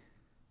die.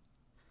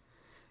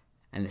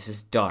 And this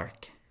is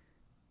dark.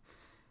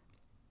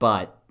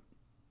 But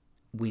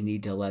we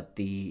need to let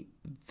the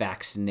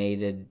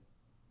vaccinated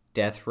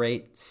death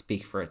rate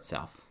speak for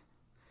itself.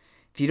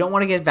 If you don't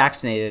want to get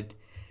vaccinated,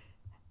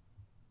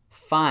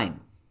 fine.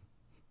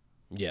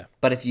 Yeah.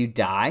 But if you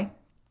die,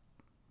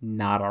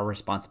 not our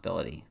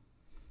responsibility.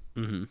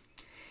 Mm-hmm.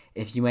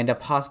 If you end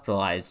up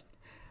hospitalized,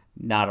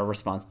 not our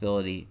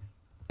responsibility.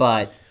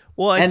 But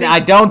Well, I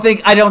don't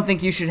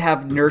think you should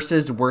have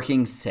nurses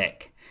working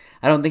sick.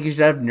 I don't think you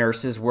should have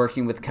nurses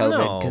working with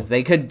COVID because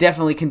they could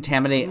definitely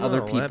contaminate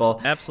other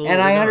people. Absolutely.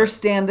 And I not.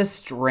 understand the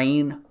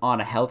strain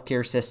on a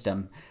healthcare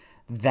system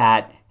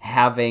that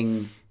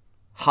having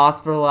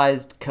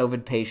hospitalized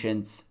COVID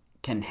patients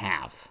can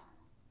have.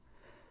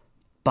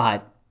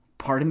 But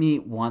part of me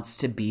wants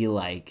to be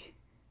like,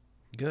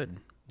 good.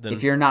 Then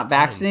if you're not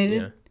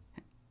vaccinated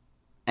yeah.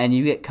 and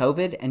you get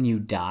COVID and you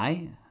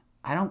die,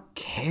 I don't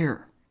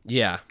care.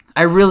 Yeah.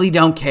 I really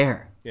don't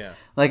care. Yeah.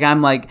 Like,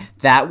 I'm like,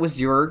 that was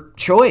your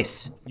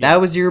choice. That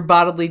was your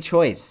bodily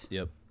choice.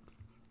 Yep.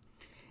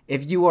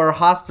 If you are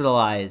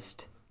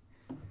hospitalized,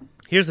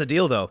 Here's the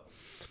deal, though.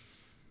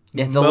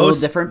 it's a little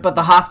different, but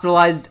the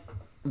hospitalized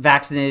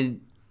vaccinated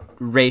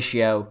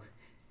ratio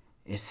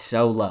is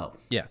so low.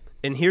 Yeah.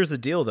 And here's the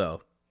deal,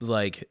 though.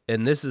 Like,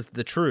 and this is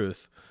the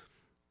truth.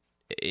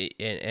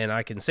 And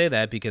I can say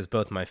that because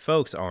both my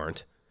folks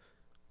aren't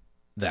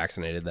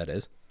vaccinated, that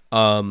is.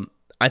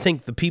 I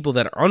think the people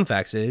that are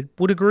unvaccinated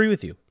would agree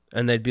with you.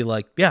 And they'd be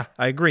like, yeah,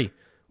 I agree.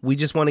 We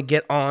just want to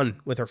get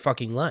on with our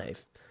fucking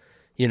life.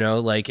 You know,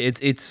 like,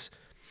 it's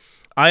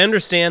I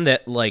understand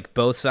that, like,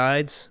 both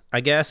sides,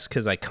 I guess,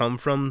 because I come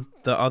from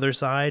the other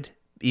side,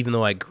 even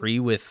though I agree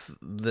with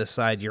the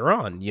side you're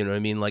on. You know what I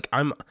mean? Like,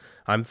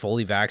 I'm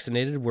fully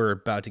vaccinated. We're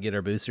about to get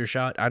our booster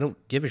shot. I don't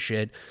give a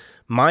shit.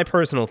 My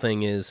personal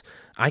thing is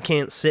I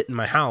can't sit in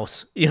my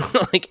house, you know,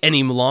 like,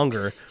 any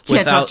longer. You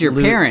can't talk to your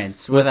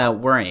parents without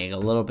worrying a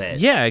little bit.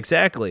 Yeah,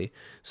 exactly.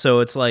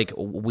 So it's like,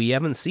 we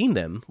haven't seen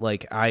them.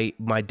 Like,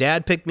 my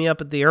dad picked me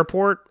up at the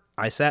airport.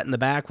 I sat in the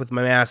back with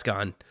my mask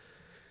on.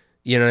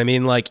 You know what I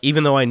mean? Like,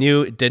 even though I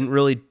knew it didn't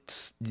really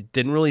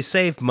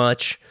save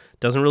much,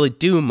 doesn't really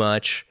do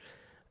much,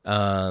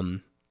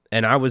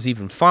 and I was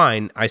even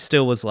fine, I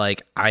still was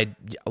like, I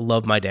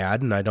love my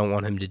dad and I don't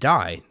want him to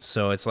die.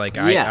 So it's like,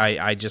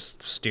 I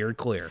just steered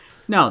clear.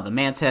 No, the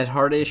man's had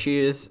heart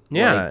issues.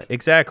 Yeah, like,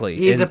 exactly.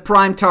 He's a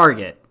prime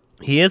target.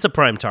 He is a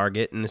prime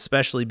target, and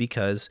especially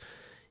because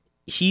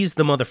he's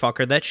the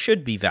motherfucker that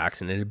should be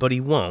vaccinated, but he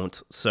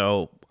won't.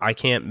 So I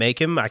can't make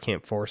him. I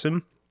can't force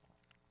him.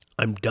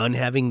 I'm done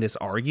having this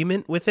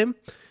argument with him.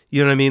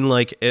 You know what I mean?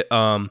 Like,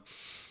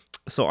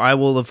 so I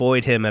will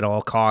avoid him at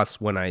all costs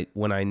when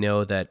I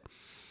know that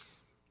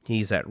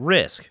he's at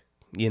risk,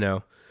 you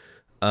know?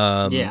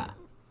 Yeah.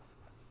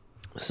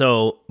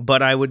 So,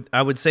 but I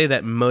would say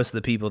that most of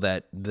the people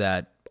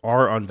that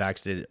are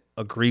unvaccinated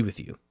agree with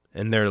you.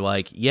 And they're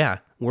like, yeah,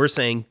 we're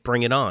saying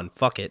bring it on.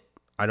 Fuck it.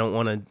 I don't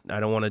want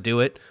to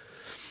do it.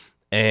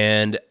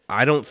 And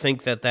I don't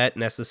think that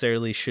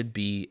necessarily should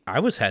be. I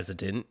was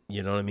hesitant,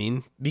 you know what I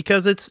mean?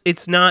 Because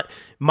it's not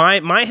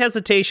my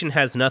hesitation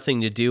has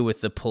nothing to do with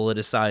the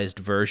politicized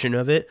version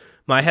of it.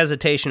 My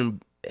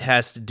hesitation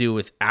has to do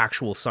with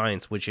actual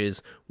science, which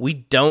is we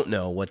don't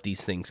know what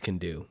these things can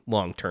do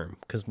long term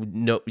because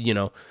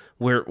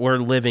we're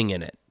living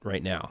in it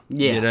right now.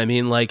 Yeah. You know what I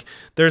mean? Like,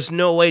 there's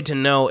no way to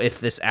know if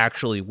this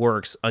actually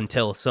works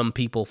until some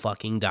people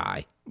fucking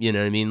die. You know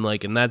what I mean?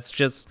 Like, and that's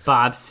just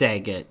Bob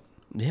Saget.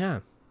 Yeah.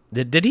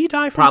 Did he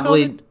die from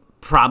COVID?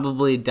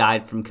 Probably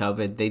died from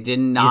COVID. They did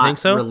not think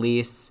so?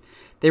 release.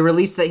 They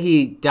released that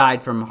he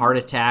died from heart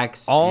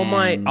attacks. All the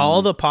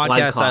blood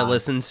podcasts I clots.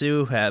 listen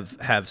to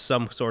have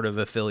some sort of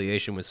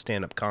affiliation with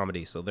stand-up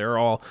comedy, so they're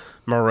all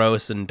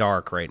morose and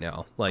dark right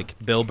now. Like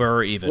Bill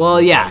Burr, even.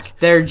 Well, yeah, like,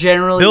 they're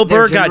generally Bill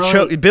Burr got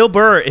choked. Bill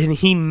Burr, and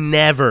he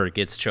never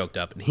gets choked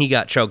up, and he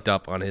got choked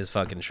up on his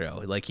fucking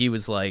show. Like, he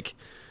was like,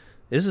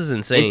 "This is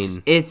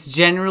insane." It's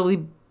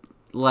generally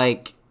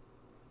like.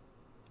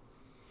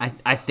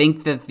 I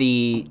think that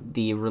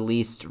the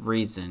released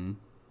reason,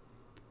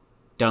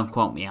 don't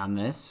quote me on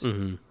this,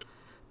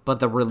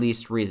 but the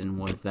released reason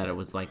was that it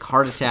was like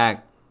heart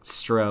attack,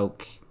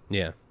 stroke,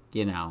 Yeah.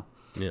 you know,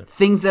 Yeah.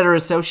 things that are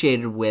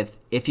associated with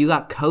if you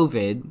got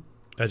COVID.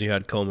 And you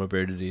had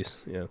comorbidities.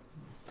 Yeah.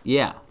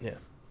 Yeah. Yeah.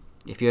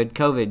 If you had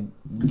COVID,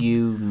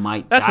 you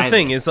might That's die the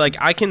thing. of Is like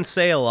I can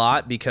say a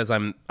lot because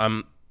I'm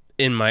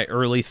in my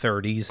early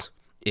 30s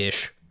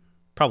ish,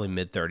 probably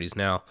mid 30s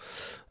now.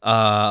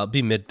 I'll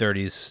be mid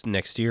 30s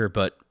next year,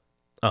 but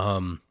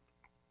I'm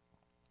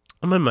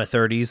in my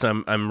 30s.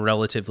 I'm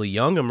relatively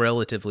young. I'm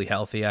relatively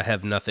healthy. I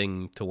have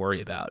nothing to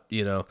worry about.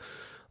 You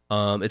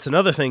know, it's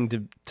another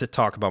thing to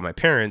talk about my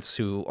parents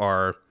who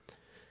are,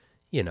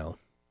 you know,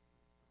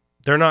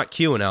 they're not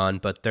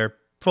QAnon, but they're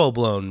full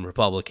blown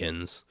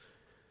Republicans,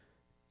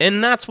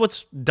 and that's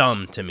what's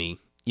dumb to me.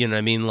 You know what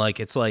I mean? Like,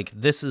 it's like,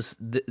 this is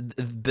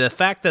the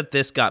fact that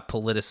this got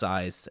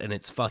politicized and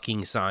it's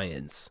fucking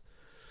science.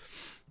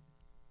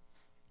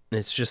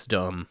 It's just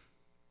dumb.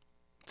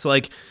 It's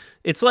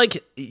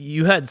like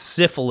you had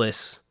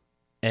syphilis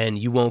and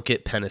you won't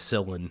get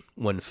penicillin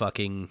when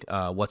fucking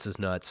what's his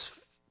nuts,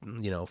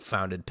 you know,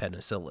 founded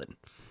penicillin.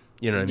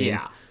 You know what I mean?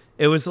 Yeah.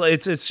 It was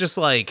it's just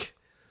like,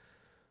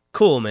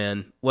 cool,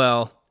 man.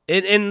 Well,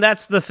 And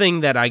that's the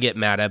thing that I get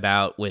mad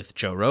about with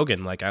Joe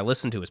Rogan. Like, I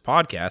listen to his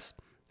podcast,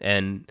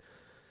 and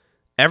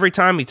every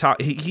time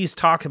he's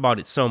talked about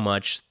it so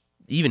much.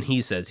 Even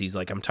he says, he's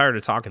like, I'm tired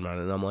of talking about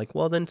it. And I'm like,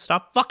 well, then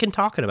stop fucking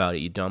talking about it,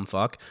 you dumb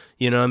fuck.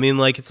 You know what I mean?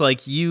 Like, it's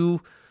like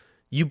you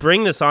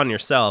bring this on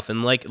yourself.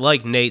 And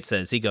like Nate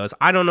says, he goes,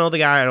 I don't know the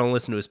guy. I don't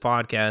listen to his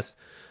podcast.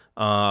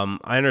 I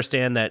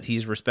understand that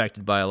he's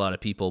respected by a lot of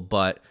people,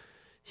 but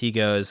he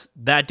goes,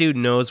 that dude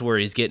knows where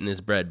he's getting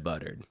his bread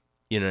buttered.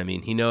 You know what I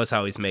mean? He knows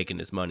how he's making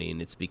his money,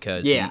 and it's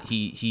because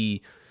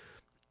he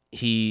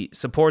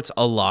supports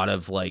a lot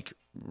of like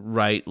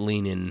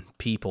right-leaning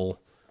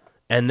people,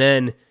 and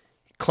then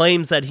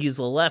claims that he's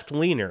a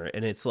left-leaner,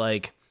 and it's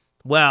like,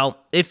 well,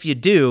 if you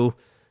do,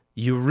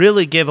 you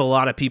really give a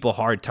lot of people a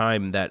hard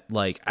time that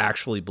like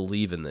actually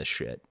believe in this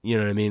shit. You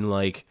know what I mean?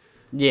 Like,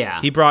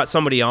 yeah, he brought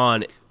somebody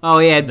on. Oh,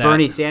 he had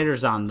Bernie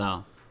Sanders on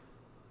though.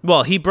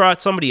 Well, he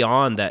brought somebody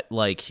on that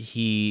like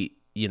he,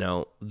 you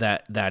know,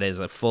 that is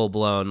a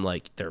full-blown,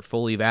 like, they're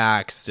fully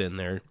vaxxed, and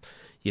they're,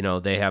 you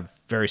know, they have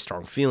very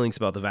strong feelings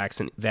about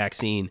the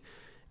vaccine,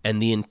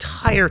 and the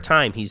entire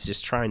time he's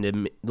just trying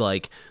to,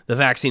 like, the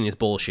vaccine is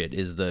bullshit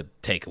is the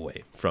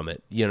takeaway from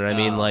it. You know what I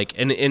mean? Like,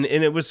 and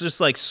it was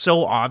just like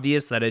so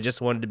obvious that I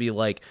just wanted to be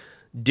like,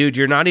 dude,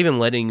 you're not even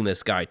letting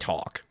this guy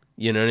talk.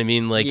 You know what I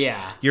mean? Like,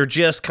 you're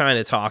just kind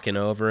of talking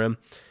over him.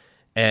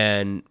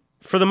 And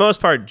for the most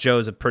part,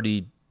 Joe's a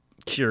pretty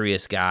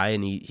curious guy,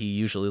 and he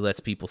usually lets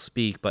people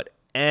speak, but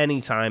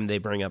anytime they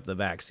bring up the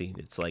vaccine,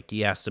 it's like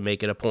he has to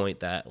make it a point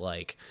that,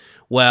 like,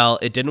 well,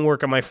 it didn't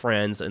work on my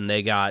friends, and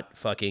they got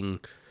fucking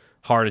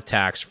heart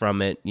attacks from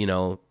it, you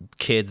know,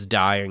 kids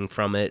dying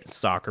from it,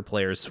 soccer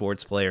players,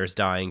 sports players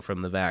dying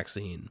from the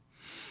vaccine.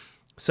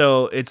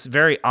 So it's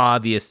very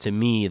obvious to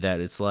me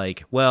that it's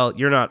like, well,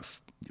 you're not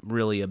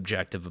really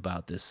objective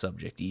about this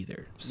subject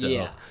either.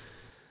 So,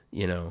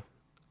 you know,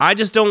 I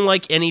just don't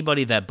like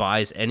anybody that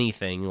buys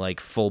anything like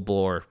full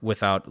bore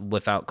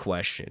without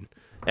question.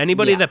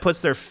 Anybody that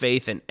puts their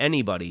faith in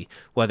anybody,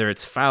 whether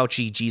it's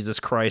Fauci, Jesus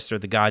Christ, or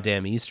the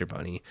goddamn Easter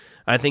Bunny,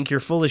 I think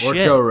you're full of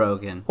shit.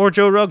 Or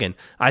Joe Rogan.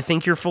 I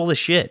think you're full of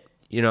shit.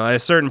 You know, at a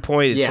certain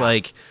point, it's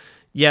like,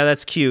 yeah,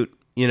 that's cute,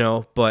 you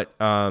know, but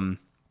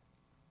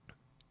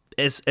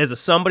as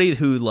somebody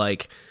who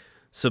like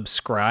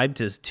subscribed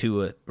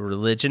to a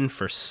religion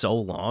for so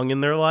long in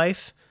their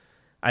life,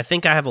 I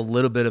think I have a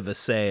little bit of a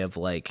say of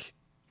like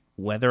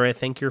whether I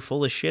think you're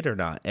full of shit or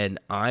not. And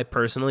I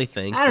personally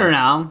think I don't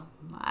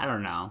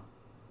know.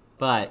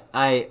 But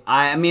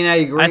I mean, I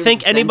agree. I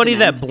think anybody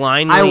that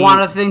blindly, I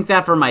want to think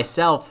that for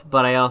myself,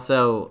 but I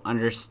also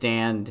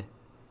understand.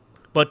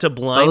 But to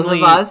blindly,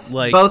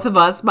 both of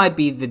us might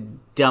be the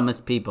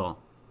dumbest people,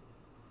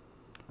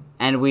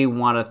 and we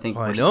want to think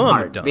we're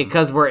smart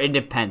because we're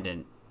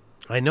independent.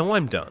 I know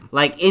I'm dumb.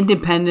 Like,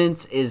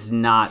 independence is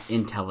not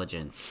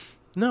intelligence.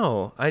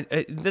 No,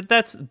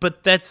 that's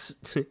but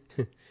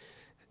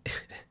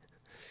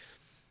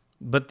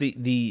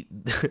the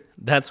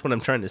that's what I'm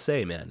trying to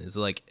say, man, is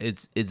like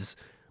it's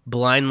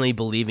blindly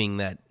believing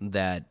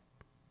that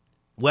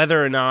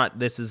whether or not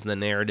this is the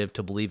narrative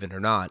to believe in or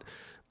not,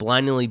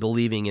 blindly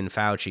believing in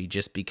Fauci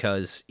just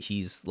because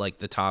he's like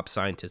the top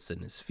scientist in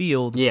his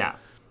field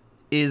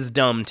is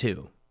dumb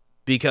too.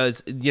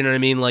 Because, you know what I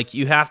mean? Like,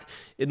 you have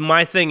to,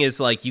 my thing is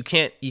like, you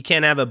can't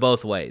have it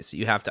both ways.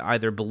 You have to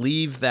either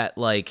believe that,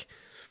 like,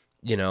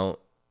 you know.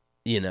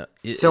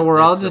 So we're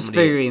all just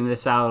figuring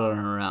this out on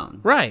our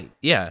own, right?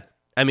 Yeah,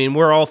 I mean,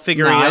 we're all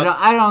figuring.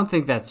 I don't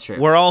think that's true.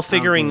 We're all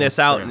figuring this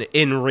out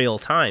in real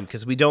time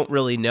because we don't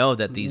really know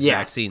that these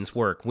vaccines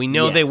work. We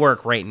know they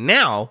work right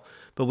now,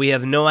 but we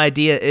have no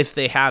idea if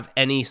they have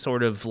any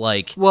sort of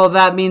like. Well,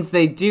 that means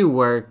they do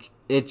work.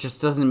 It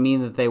just doesn't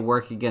mean that they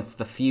work against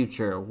the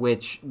future,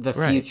 which the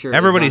future.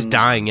 Everybody's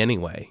dying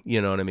anyway.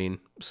 You know what I mean?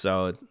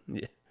 So,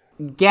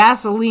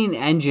 gasoline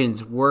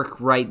engines work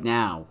right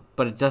now,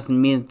 but it doesn't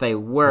mean that they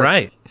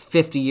work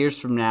 50 years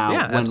from now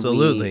when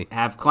we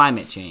have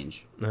climate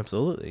change.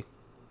 Absolutely.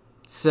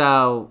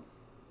 So,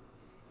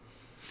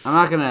 I'm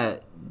not going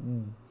to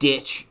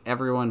ditch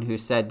everyone who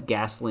said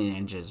gasoline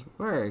engines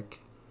work.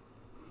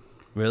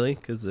 Really?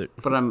 Because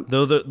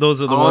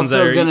those are the ones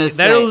that are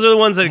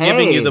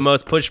giving you the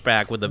most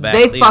pushback with the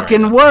vaccine. They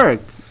fucking work.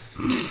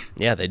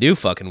 Yeah, they do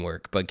fucking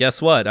work. But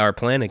guess what? Our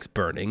planet's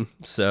burning,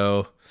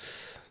 so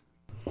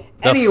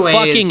Anyways. The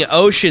fucking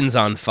ocean's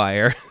on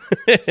fire,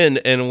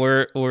 and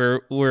we're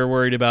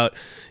worried about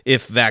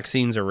if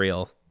vaccines are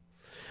real.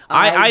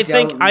 I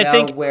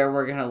think where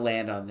we're gonna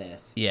land on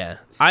this. Yeah,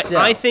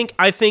 I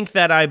think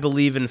that I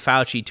believe in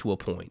Fauci to a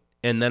point,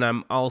 and then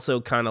I'm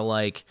also kind of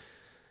like,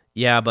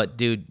 yeah, but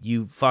dude,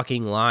 you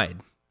fucking lied.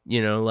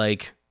 You know,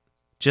 like,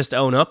 just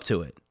own up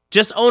to it.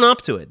 Just own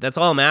up to it. That's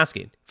all I'm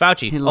asking.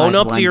 Fauci, own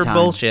up to your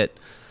bullshit.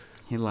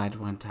 He lied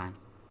one time.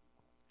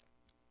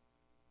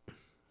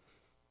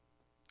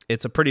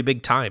 It's a pretty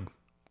big time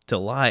to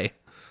lie.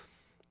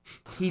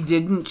 He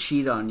didn't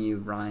cheat on you,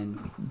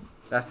 Ryan.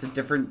 That's a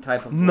different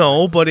type of lie.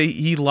 No, but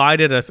he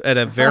lied at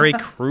a very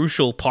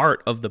crucial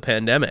part of the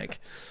pandemic.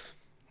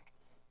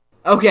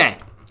 Okay.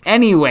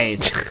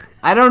 Anyways,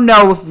 I don't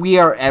know if we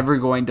are ever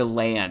going to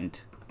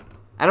land.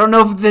 I don't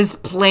know if this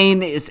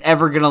plane is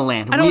ever going to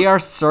land. We are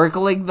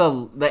circling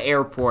the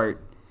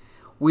airport.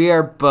 We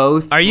are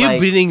both. Are you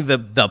beating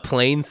the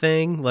plane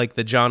thing, like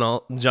the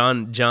John?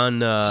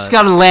 Just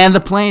gotta land the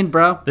plane,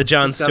 bro. The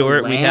John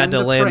Stewart. We had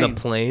to land the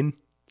plane.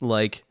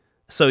 Like,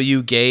 so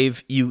you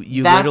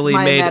literally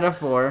made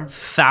metaphor.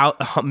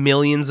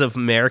 Millions of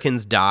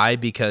Americans die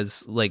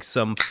because like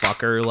some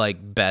fucker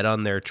like bet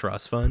on their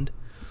trust fund.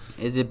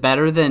 Is it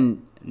better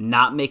than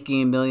not making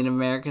 1 million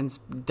Americans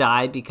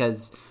die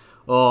because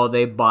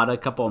they bought a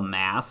couple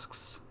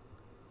masks?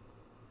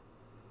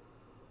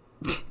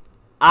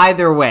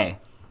 Either way.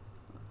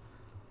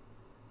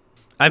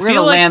 We're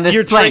gonna land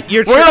this plane.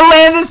 We're gonna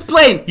land this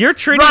plane. You're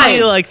treating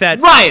me like that.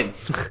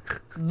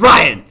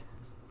 Ryan.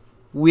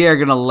 We are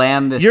gonna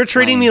land this. You're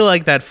treating me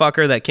like that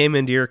fucker that came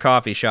into your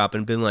coffee shop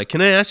and been like,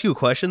 "Can I ask you a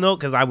question though?"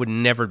 Because I would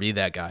never be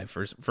that guy.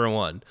 For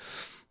one,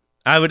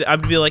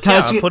 I'd be like,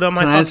 "Yeah, I'll put on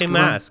my fucking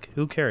mask.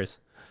 Who cares?"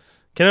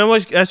 Can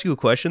I ask you a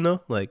question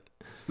though? Like,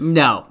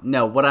 no.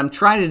 What I'm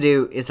trying to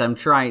do is I'm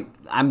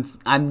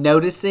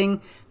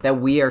noticing that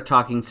we are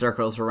talking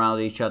circles around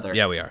each other.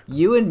 Yeah, we are.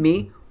 You and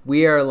me,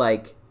 we are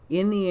like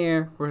in the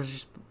air. We're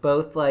just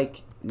both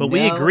like. But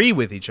we agree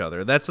with each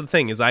other. That's the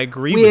thing. Is I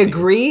agree. We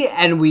agree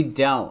and we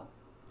don't.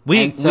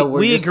 We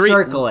agree.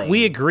 Circling.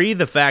 We agree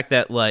the fact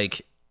that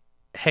like,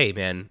 hey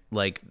man,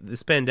 like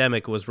this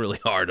pandemic was really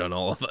hard on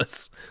all of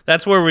us.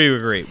 That's where we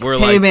agree. We're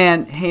hey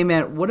man.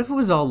 What if it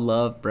was all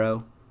love,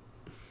 bro?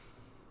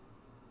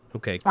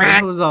 Okay. What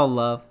if it was all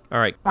love? All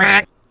right.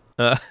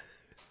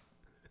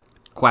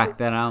 Quack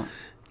that out.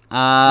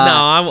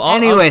 I'll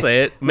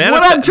say it.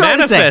 What I'm trying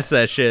to say. Manifest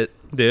that shit,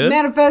 dude.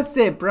 Manifest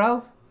it,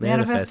 bro.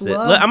 Manifest it.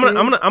 love. I'm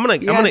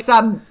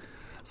gonna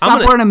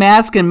stop wearing a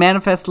mask and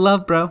manifest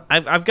love, bro.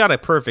 I've got a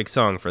perfect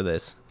song for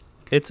this.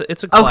 It's a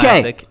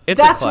classic. Okay,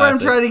 that's what I'm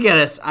trying to get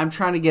us. I'm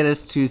trying to get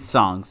us to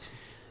songs.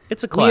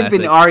 It's a classic.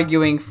 We've been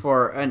arguing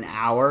for an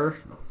hour.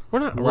 We're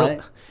not.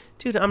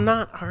 Dude, I'm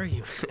not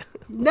arguing.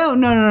 No.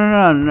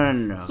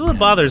 That's what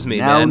bothers me,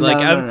 man. Like,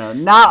 no.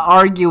 Not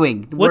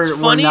arguing. What's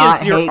funny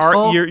is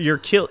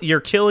you're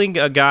killing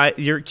a guy.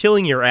 You're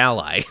killing your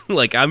ally.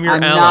 Like, I'm your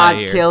ally here.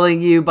 I'm not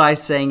killing you by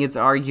saying it's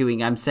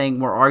arguing. I'm saying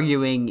we're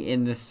arguing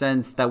in the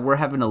sense that we're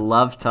having a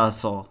love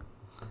tussle.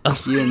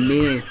 You and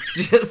me,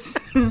 just.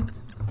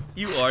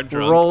 You are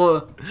drunk.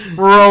 We're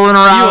rolling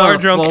around. You are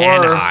drunk,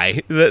 and I.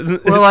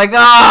 We're like,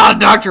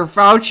 Dr.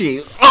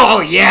 Fauci.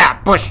 Oh yeah,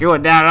 push you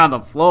down on the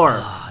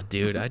floor.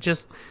 Dude, I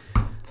just.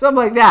 Something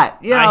like that.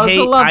 It's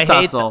a love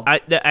tussle.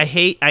 I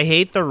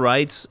hate the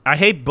rights. I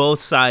hate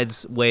both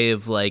sides' way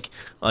of like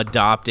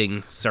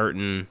adopting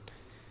certain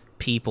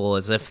people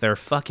as if they're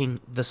fucking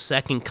the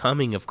second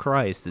coming of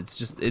Christ.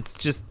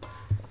 It's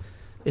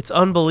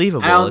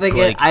unbelievable.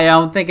 I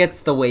don't think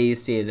it's the way you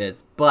see it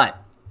is,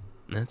 but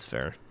that's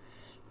fair.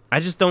 I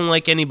just don't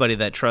like anybody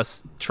that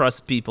trusts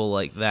people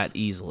like that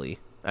easily.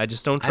 I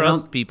just don't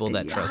trust people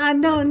that trust.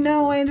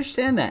 No, I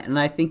understand that, and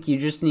I think you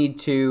just need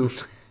to.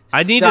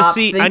 I need to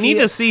see things. I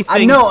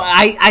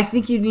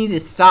think you need to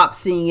stop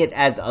seeing it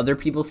as other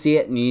people see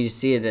it, and you need to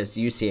see it as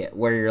you see it.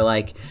 Where you're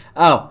like,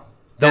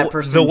 that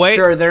person.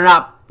 Sure, they're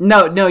not.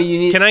 No. You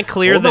need. Can I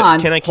clear the?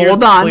 Can I clear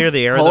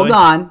the air? Hold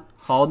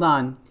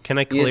on. Can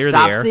I clear the air?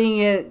 Stop seeing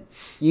it.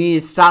 You need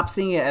to stop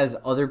seeing it as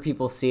other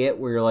people see it.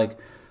 Where you're like,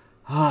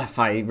 if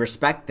I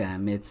respect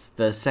them, it's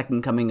the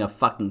second coming of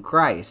fucking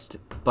Christ.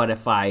 But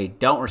if I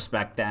don't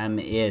respect them,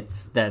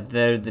 it's that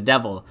they're the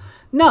devil.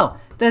 No,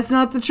 that's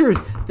not the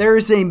truth. There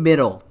is a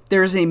middle.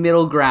 There's a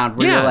middle ground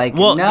where you're like,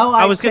 no,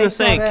 I was going to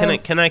say,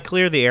 can I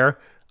clear the air?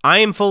 I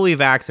am fully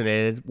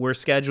vaccinated. We're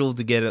scheduled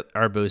to get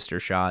our booster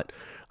shot.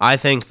 I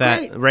think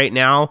that right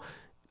now,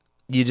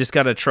 you just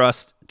got to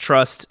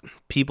trust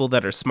people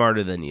that are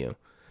smarter than you.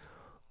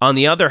 On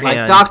the other hand,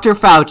 like Dr.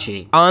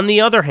 Fauci. On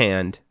the other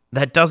hand,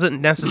 that doesn't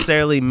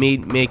necessarily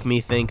make me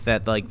think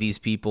that like these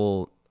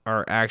people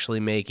are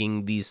actually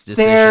making these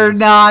decisions. They're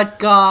not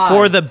gods.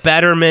 For the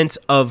betterment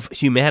of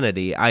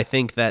humanity. I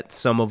think that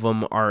some of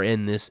them are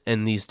in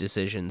these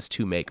decisions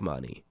to make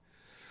money.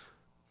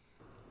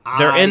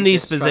 They're in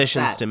these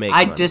positions to make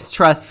money. I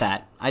distrust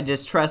that. I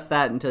distrust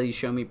that until you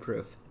show me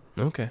proof.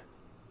 Okay.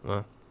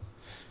 Well,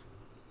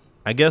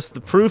 I guess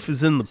the proof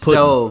is in the pudding.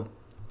 So,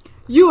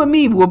 you and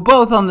me, we're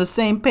both on the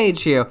same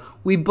page here.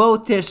 We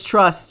both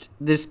distrust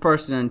this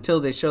person until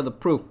they show the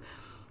proof.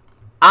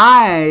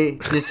 I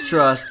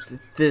distrust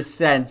this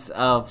sense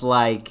of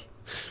like,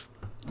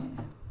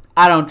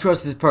 I don't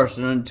trust this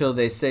person until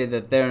they say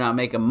that they're not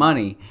making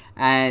money.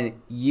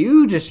 And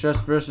you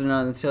distrust the person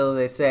until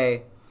they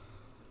say,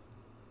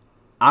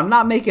 I'm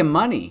not making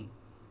money.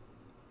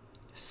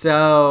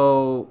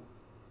 So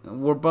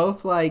we're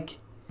both like,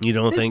 you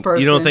don't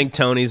think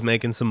Tony's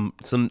making some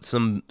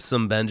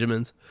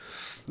Benjamins?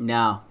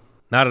 No.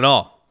 Not at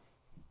all.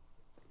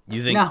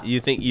 You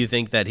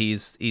think that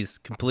he's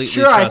completely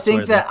sure?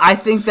 Trustworthy? I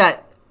think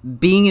that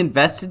being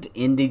invested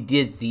in the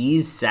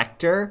disease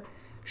sector,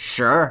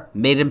 sure,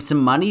 made him some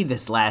money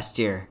this last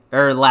year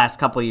or last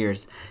couple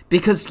years.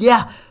 Because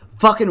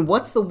Fucking,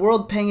 what's the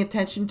world paying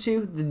attention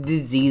to? The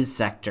disease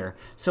sector.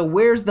 So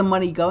where's the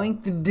money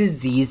going? The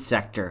disease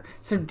sector.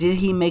 So did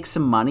he make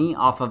some money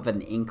off of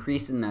an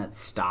increase in that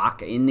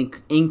stock, in the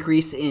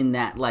increase in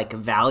that like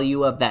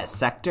value of that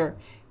sector?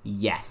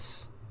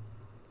 Yes.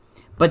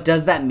 But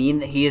does that mean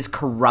that he is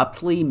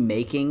corruptly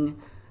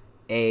making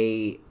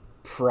a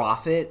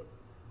profit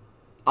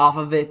off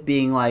of it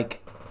being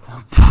like,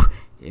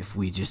 if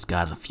we just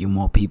got a few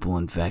more people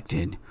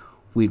infected,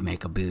 we'd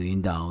make $1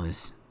 billion?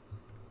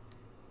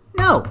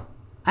 No,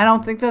 I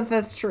don't think that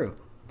that's true.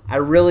 I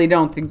really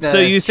don't think that. So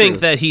you that's think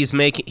true. that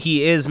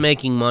he is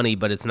making money,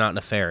 but it's not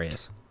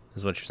nefarious,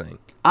 is what you're saying?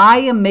 I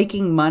am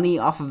making money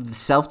off of the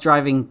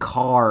self-driving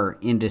car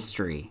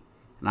industry,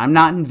 and I'm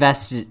not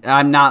invested.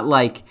 I'm not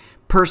like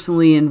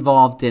personally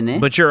involved in it.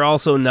 But you're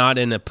also not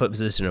in a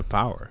position of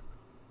power.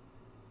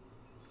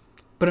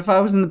 But if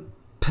I was in the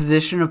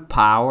position of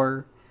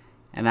power,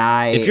 and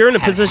if you're in a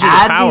position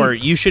of power,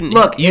 you shouldn't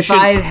look. You if should,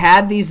 I had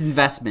had these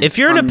investments, if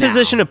you're in a from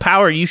position now, of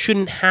power, you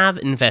shouldn't have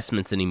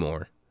investments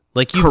anymore.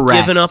 Like you've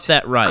correct. given up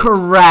that right.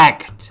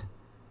 Correct.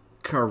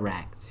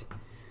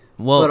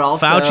 Well, But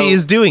also, Fauci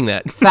is doing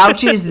that.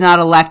 Fauci is not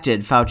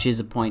elected. Fauci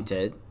is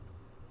appointed.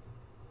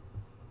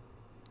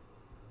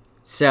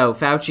 So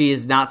Fauci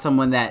is not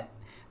someone that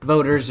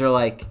voters are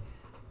like.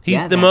 He's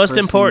yeah, the that most person-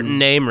 important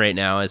name right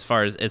now as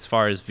far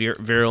as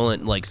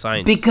virulent like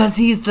science. because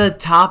he's the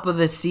top of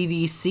the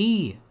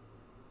CDC.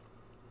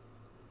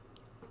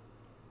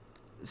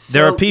 So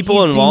there are people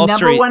he's in the Wall number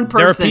Street. one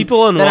There are person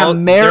people in that Wall.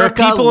 America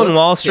There are people in looks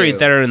Wall Street to.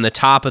 that are in the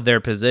top of their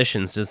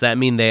positions. Does that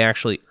mean they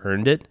actually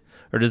earned it,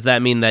 or does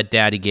that mean that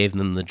Daddy gave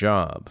them the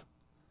job?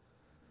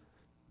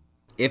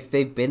 If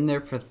they've been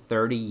there for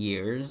 30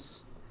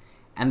 years,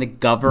 and the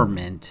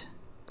government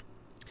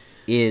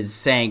is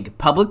saying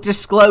public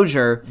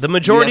disclosure, The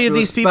majority you have of to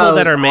these people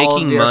that expose are all of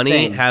making your money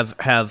things.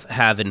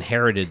 have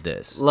inherited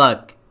this.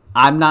 Look,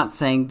 I'm not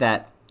saying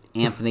that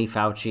Anthony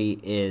Fauci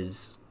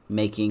is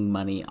making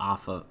money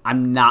off of.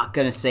 I'm not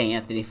gonna say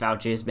Anthony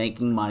Fauci is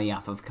making money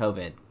off of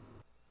COVID.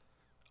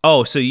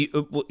 Oh, so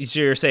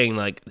you're saying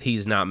like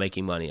he's not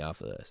making money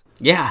off of this?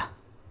 Yeah,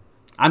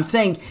 I'm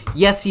saying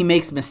yes, he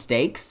makes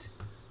mistakes,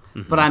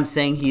 but I'm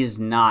saying he is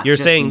not. You're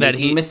just saying that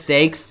making he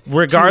mistakes,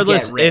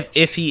 regardless to get rich.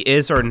 if he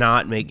is or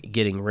not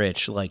getting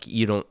rich, like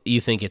you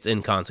think it's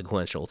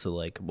inconsequential to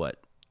like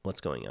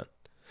what's going on.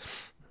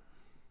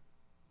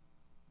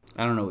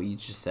 I don't know what you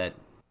just said.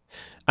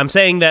 I'm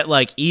saying that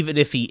like even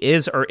if he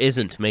is or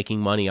isn't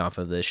making money off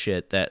of this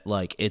shit, that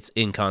like it's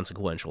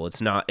inconsequential. It's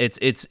not. It's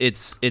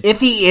If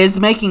he is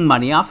making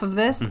money off of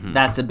this,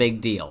 that's a big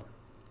deal.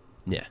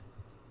 yeah.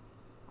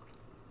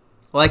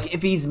 Like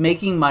if he's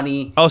making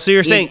money. Oh, so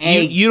you're in saying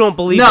a- you don't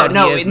believe no, that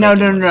no, he is no,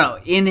 making no, money. no.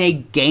 In a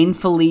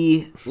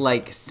gainfully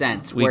like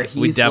sense, where he's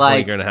We definitely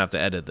like, gonna have to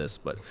edit this,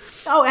 but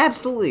oh,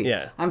 absolutely.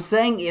 Yeah. I'm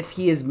saying if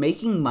he is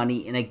making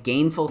money in a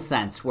gainful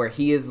sense, where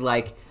he is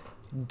like,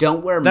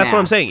 don't wear masks. That's what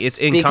I'm saying. It's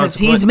because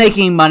inconsequential. he's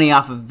making money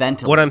off of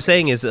ventilators. what I'm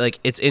saying is like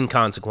it's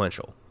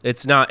inconsequential.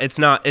 It's not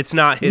his.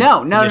 No.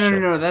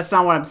 initial- That's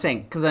not what I'm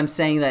saying. Because I'm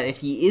saying that if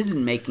he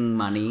isn't making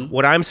money,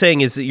 What I'm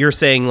saying is that you're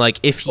saying like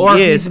if he Or if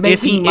is, he's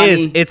if he making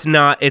is, money-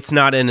 it's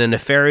not in a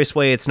nefarious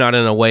way. It's not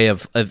in a way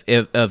of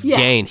Yeah.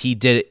 gain. He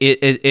did it.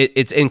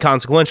 It's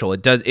inconsequential.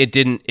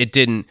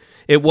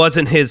 It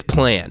wasn't his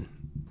plan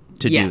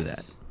to do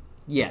that.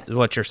 Yes. Is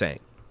what you're saying.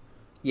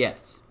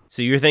 Yes.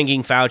 So you're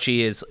thinking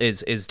Fauci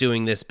is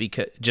doing this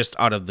because just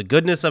out of the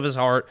goodness of his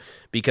heart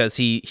because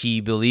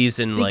he believes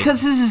in like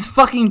Because this is his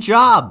fucking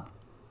job.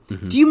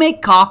 Mm-hmm. Do you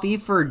make coffee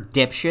for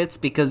dipshits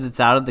because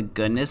it's out of the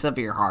goodness of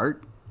your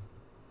heart?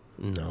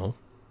 no,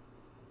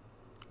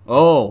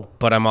 Oh.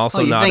 but I'm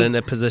also Oh, you not think- in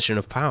a position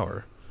of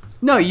power.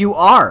 No, you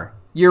are.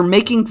 You're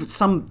making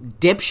some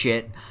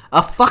dipshit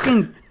a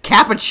fucking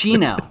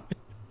cappuccino.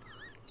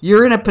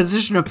 You're in a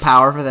position of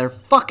power for their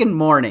fucking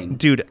morning.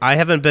 Dude, I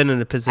haven't been in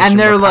a position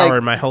they're of power like-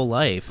 in my whole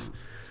life.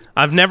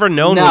 I've never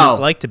known No. what it's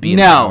like to be in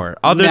power,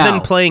 other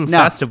than playing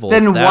festivals.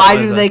 Then That why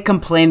was do a- they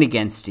complain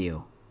against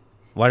you?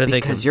 Why do they?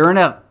 Because you're in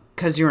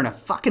a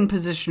fucking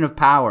position of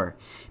power.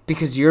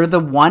 Because you're the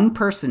one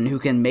person who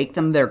can make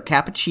them their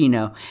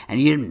cappuccino,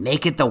 and you didn't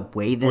make it the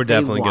way that We're they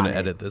definitely wanted. going to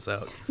edit this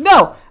out.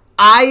 No,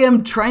 I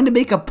am trying to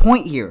make a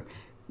point here.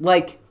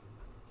 Like,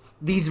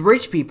 these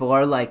rich people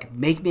are like,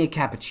 make me a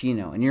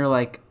cappuccino. And you're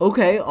like,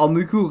 okay, I'll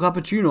make you a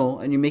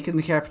cappuccino. And you make them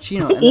the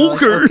cappuccino. And they're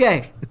like,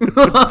 okay.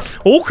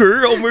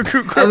 Okay, I'll make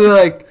you. And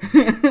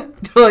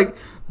they're like,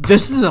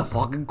 this is a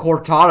fucking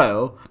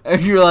cortado.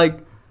 And you're like,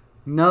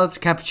 no, it's a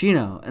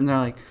cappuccino. And they're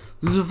like,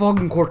 this is a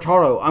fucking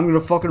cortado. I'm going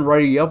to fucking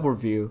write a Yelp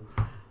review.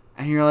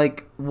 And you're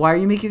like, why are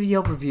you making a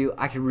Yelp review?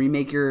 I can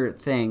remake your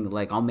thing.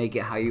 Like, I'll make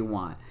it how you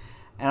want.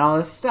 And all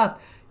this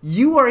stuff.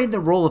 You are in the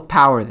role of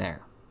power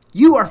there.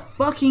 You are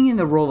fucking in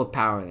the role of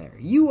power there.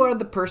 You are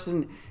the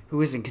person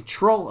who is in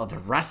control of the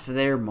rest of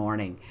their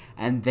morning.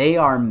 And they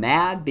are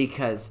mad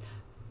because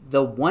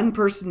the one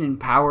person in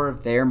power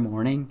of their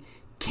morning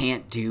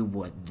can't do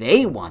what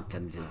they want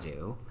them to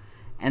do.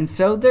 And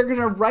so they're going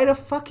to write a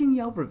fucking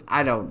Yelp review.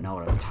 I don't know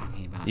what I'm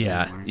talking about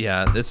Yeah, anymore.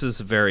 yeah. This is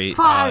very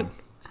Fuck. odd.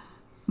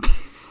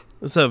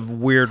 It's a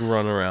weird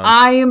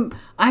runaround.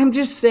 I'm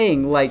just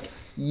saying, like,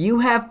 you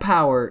have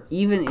power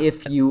even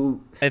if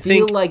you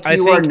feel like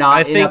you are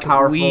not in a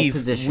powerful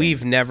position.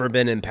 We've never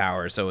been in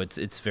power, so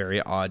it's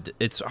very odd.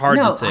 It's hard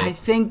to say.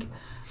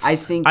 I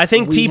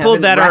think we people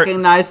haven't that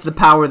recognized the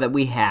power that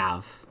we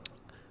have.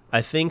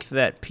 I think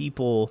that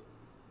people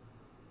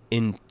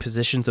in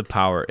positions of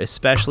power,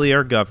 especially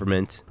our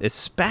government,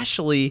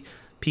 especially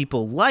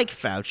people like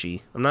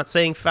Fauci. I'm not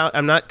saying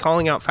I'm not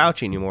calling out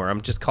Fauci anymore.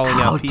 I'm just calling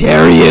out people.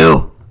 How dare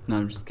you? No,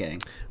 I'm just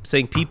kidding. I'm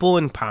saying people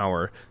in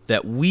power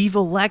that we've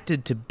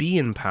elected to be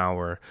in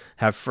power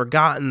have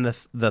forgotten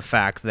the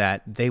fact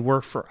that they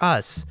work for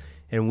us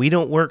and we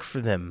don't work for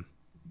them.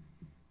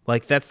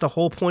 Like, that's the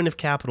whole point of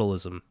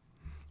capitalism.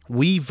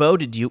 We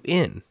voted you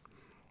in.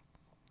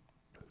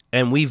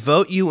 And we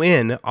vote you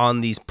in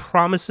on these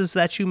promises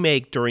that you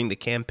make during the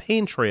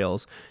campaign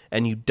trails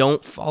and you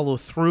don't follow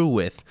through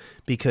with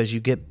because you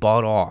get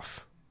bought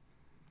off.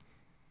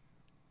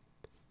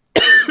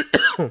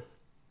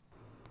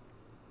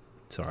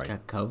 Sorry.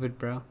 Got COVID,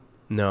 bro?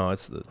 No,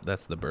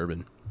 that's the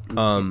bourbon.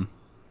 But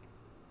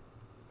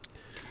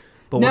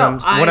No,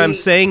 what I'm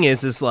saying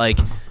is like,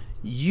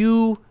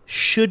 you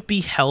should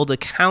be held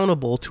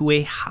accountable to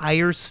a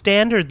higher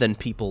standard than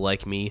people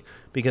like me,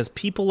 because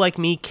people like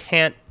me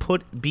can't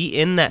be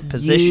in that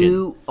position.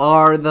 You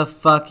are the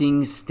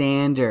fucking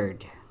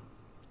standard.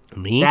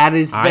 Me? That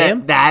is I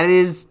am? that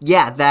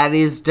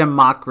is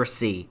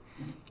democracy.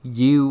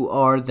 You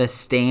are the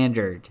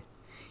standard.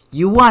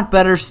 You want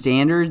better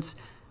standards?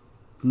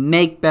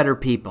 Make better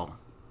people.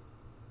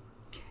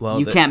 Well,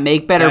 you can't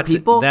make better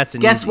people?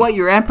 Guess what?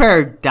 Your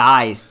empire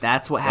dies.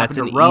 That's what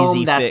happened to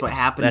Rome. That's what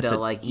happened to,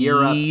 like,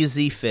 Europe.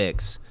 Easy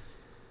fix.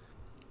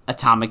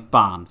 Atomic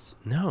bombs.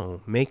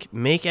 No,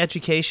 make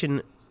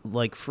education,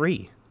 like,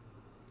 free.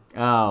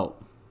 Oh.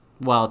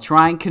 Well,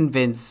 try and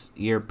convince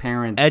your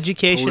parents'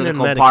 Education and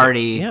political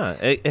party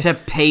to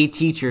pay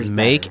teachers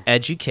make better.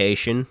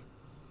 Education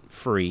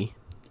free.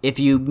 If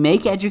you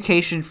make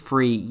education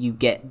free, you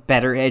get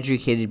better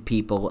educated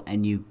people,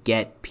 and you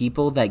get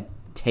people that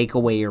take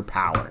away your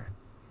power.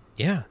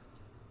 Yeah.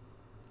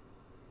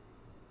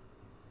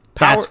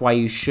 That's why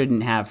you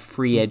shouldn't have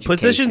free education.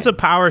 Positions of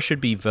power should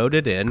be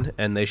voted in,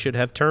 and they should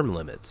have term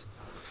limits.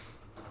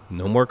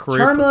 No more career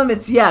term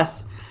limits,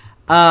 yes.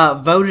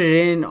 Voted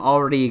in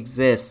already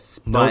exists,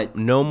 but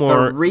no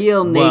more. The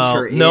real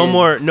nature is no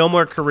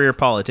more career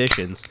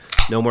politicians.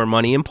 No more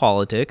money in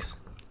politics.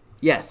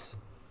 Yes.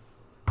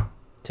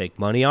 Take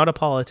money out of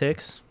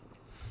politics.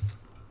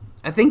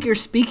 I think you're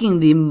speaking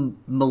the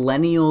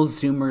millennial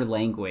Zoomer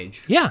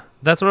language. Yeah,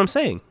 that's what I'm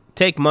saying.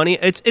 Take money.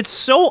 It's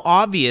so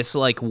obvious,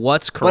 like,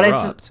 what's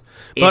corrupt.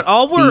 But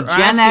all we're the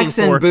Gen asking X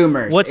and for,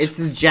 Boomers. It's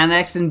the Gen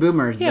X and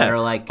Boomers that are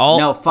like,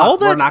 no, fuck, all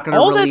we're not going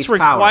to release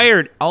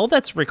power. All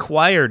that's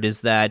required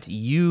is that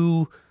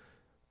you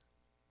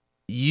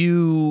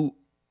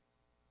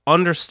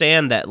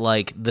understand that,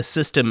 like, the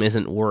system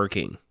isn't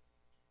working.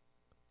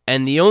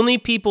 And the only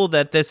people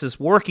that this is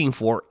working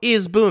for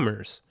is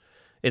Boomers.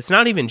 It's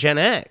not even Gen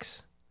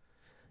X.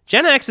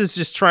 Gen X is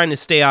just trying to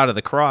stay out of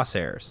the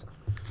crosshairs.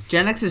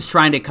 Gen X is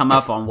trying to come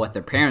up on what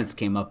their parents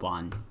came up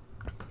on.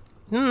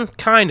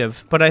 Kind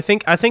of, but I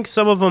think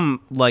some of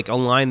them, like,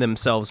 align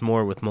themselves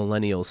more with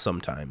millennials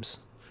sometimes.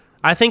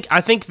 I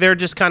think they're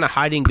just kind of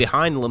hiding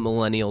behind the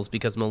millennials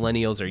because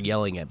millennials are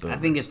yelling at Boomers.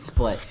 I think it's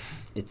split.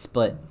 It's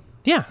split.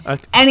 Yeah.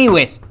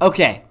 Anyways,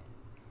 okay.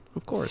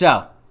 Of course.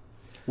 So,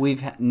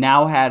 we've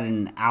now had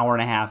an hour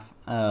and a half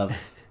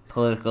of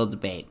political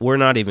debate. We're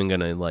not even going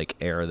to, like,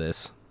 air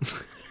this.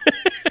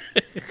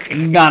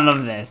 None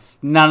of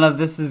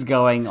this is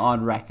going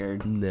on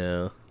record.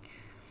 No.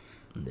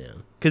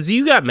 Because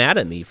you got mad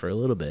at me for a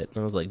little bit.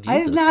 And I was like, Jesus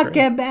I did not Christ.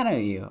 get mad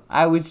at you.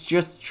 I was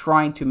just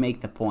trying to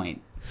make the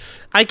point.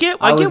 I get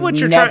what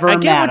you're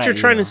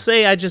trying to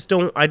say. I just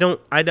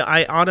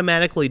I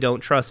automatically don't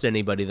trust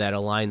anybody that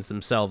aligns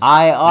themselves.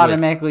 I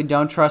automatically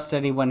don't trust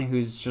anyone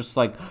who's just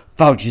like,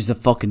 Fauci's a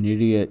fucking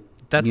idiot.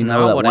 That's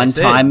not what I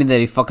said. One time that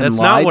he fucking lied.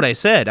 That's not what I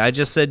said. I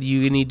just said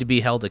you need to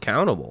be held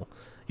accountable.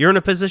 You're in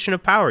a position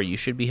of power. You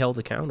should be held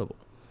accountable.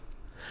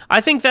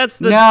 I think that's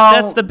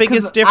the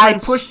biggest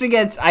difference. I pushed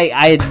against.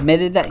 I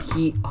admitted that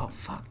he. Oh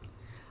fuck!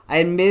 I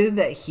admitted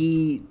that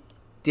he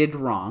did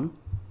wrong,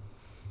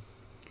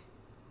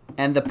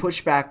 and the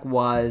pushback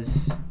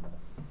was.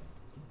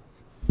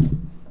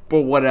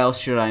 But what else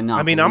should I not?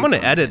 I mean, I'm going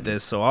to edit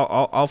this, so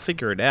I'll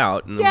figure it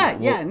out. And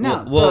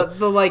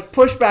the like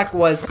pushback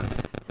was,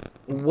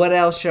 what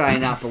else should I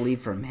not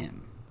believe from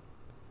him?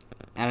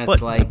 And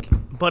it's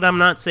but I'm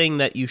not saying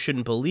that you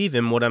shouldn't believe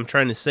him. What I'm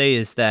trying to say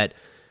is that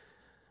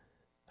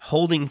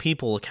holding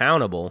people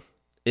accountable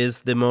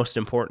is the most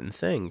important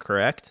thing,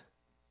 correct?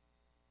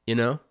 You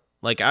know?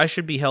 Like, I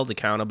should be held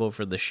accountable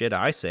for the shit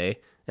I say,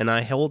 and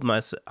I hold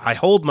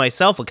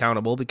myself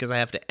accountable because I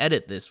have to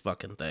edit this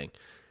fucking thing.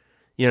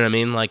 You know what I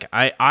mean? Like,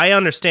 I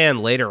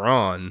understand later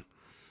on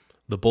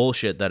the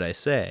bullshit that I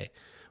say.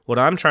 What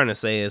I'm trying to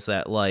say is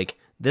that, like,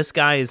 this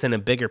guy is in a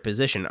bigger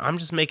position. I'm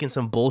just making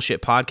some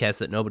bullshit podcast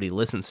that nobody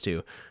listens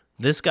to.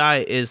 This guy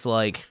is,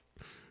 like,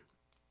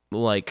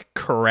 like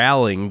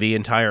corralling the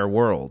entire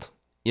world.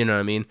 You know what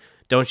I mean?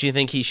 Don't you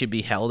think he should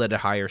be held at a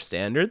higher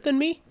standard than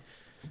me?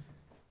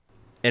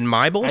 And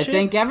my bullshit? I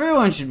think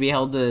everyone should be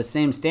held to the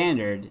same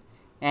standard.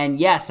 And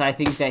yes, I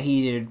think that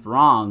he did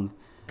wrong,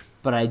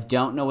 but I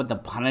don't know what the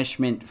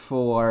punishment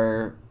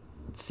for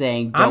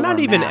saying don't I'm not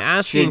wear even masks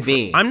asking should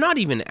be. I'm not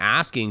even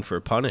asking for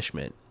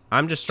punishment.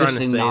 I'm just trying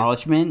to say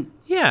acknowledgement.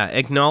 Yeah,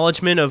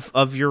 acknowledgement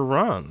of you're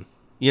wrong.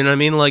 You know what I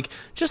mean? Like,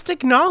 just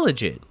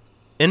acknowledge it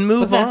and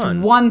move But that's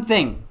on. one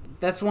thing.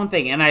 That's one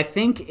thing. And I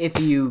think if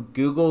you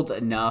Googled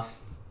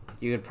enough,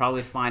 you could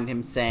probably find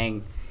him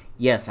saying,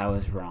 yes, I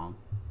was wrong.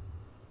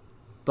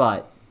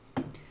 But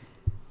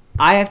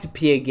I have to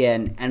pee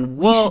again, and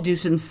we should do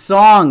some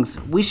songs.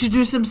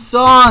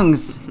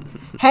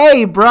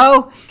 Hey,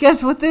 bro,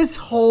 guess what this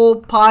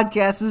whole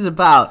podcast is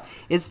about?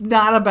 It's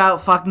not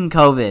about fucking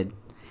COVID.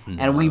 No.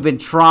 And we've been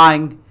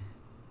trying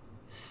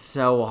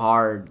so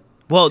hard.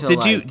 Well,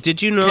 to,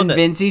 did you know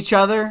convince each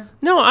other?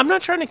 No, I'm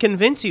not trying to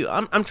convince you.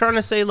 I'm trying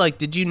to say, like,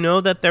 did you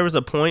know that there was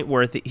a point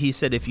where he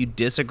said if you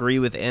disagree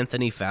with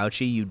Anthony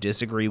Fauci, you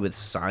disagree with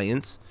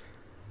science?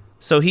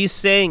 So he's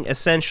saying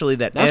essentially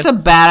that... That's a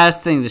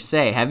badass thing to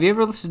say. Have you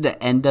ever listened to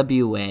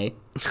NWA?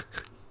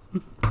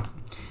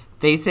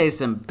 They say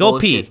some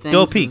bullshit things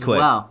Go pee as quick.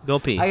 well. Go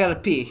pee. I gotta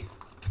pee.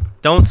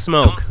 Don't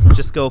smoke.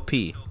 Just go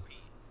pee.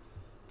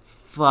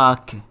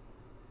 Fuck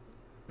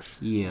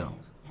you.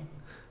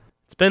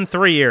 It's been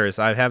 3 years.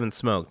 I haven't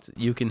smoked.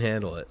 You can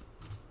handle it.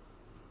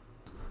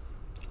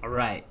 All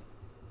right.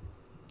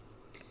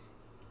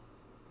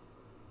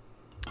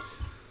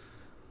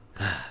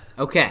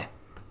 Okay.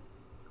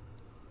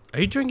 Are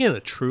you drinking a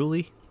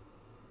Truly?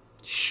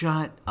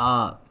 Shut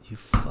up. You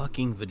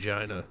fucking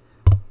vagina.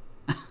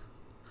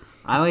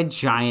 I'm a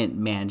giant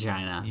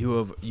mangina.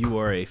 You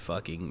are a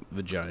fucking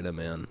vagina,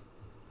 man.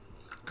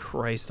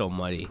 Christ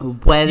almighty.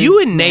 What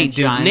you and Nate,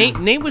 mangina?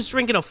 dude. Nate was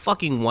drinking a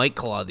fucking White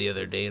Claw the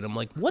other day, and I'm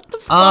like, what the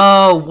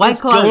fuck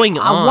is going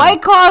on?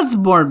 White Claw's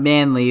more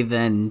manly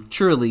than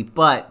Truly,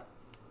 but...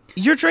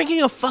 You're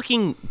drinking a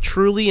fucking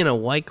Truly and a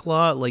White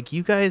Claw? Like,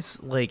 you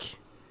guys, like...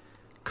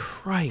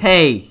 Christ.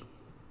 Hey.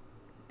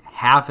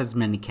 Half as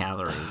many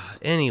calories.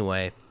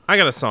 Anyway, I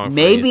got a song for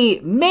you.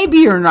 Maybe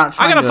you're not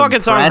trying to I got a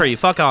fucking song for you.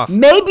 Fuck off.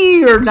 Maybe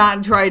you're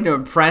not trying to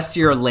impress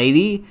your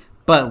lady,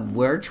 but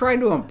we're trying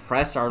to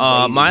impress our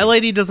ladies. My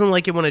lady doesn't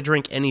like it when I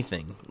drink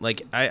anything.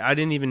 Like, I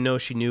didn't even know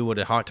she knew what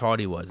a hot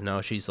toddy was.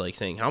 Now she's like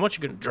saying, how much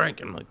you gonna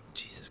drink? I'm like,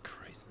 Jesus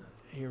Christ.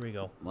 Here we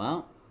go.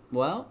 Well,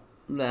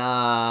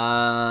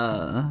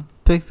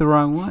 pick the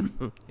wrong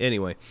one.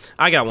 Anyway,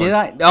 I got one. Did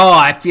I? Oh,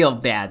 I feel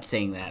bad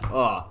saying that.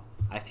 Oh,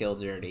 I feel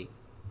dirty.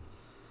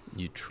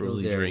 You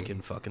truly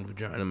drinking fucking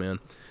vagina, man.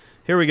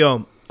 Here we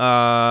go.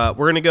 We're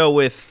going to go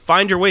with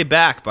Find Your Way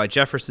Back by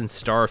Jefferson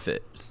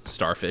Starfish.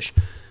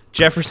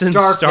 Jefferson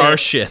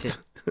Starship.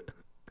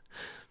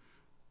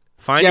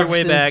 Find Your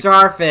Way Back.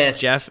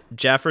 Starfish.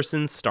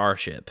 Jefferson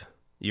Starship.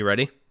 You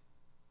ready?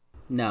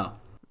 No.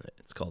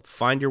 It's called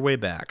Find Your Way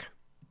Back.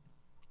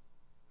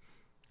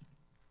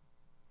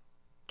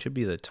 Should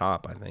be the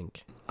top, I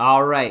think.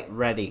 All right,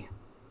 ready.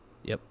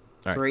 Yep.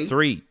 All right.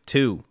 3,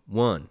 2,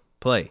 1,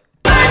 play.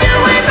 Find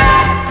your way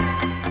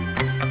back.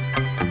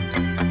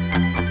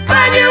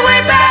 Find your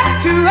way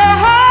back to the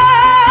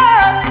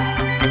heart.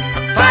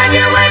 Find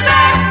your way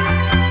back.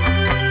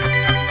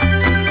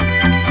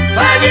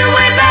 Find your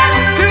way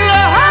back to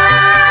the heart.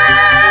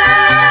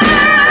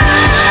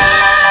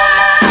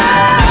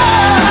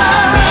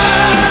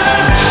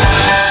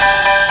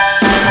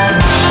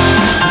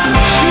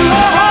 To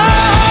the heart.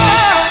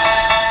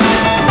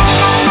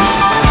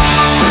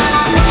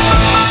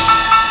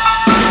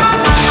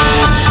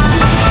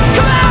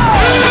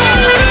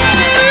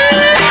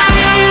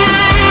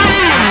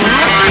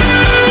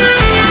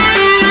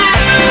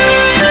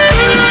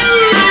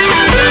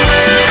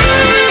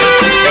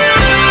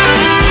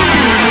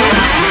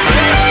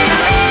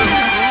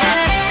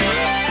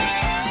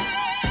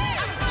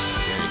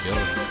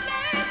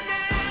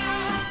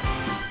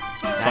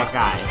 Come That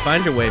guy.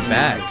 Find Your Way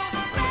Back.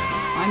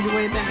 Find your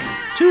way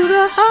back. To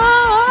the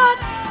heart.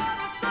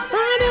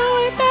 Find your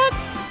way back.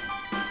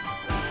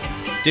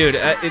 Dude,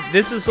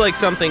 this is like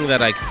something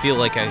that I feel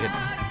like I don't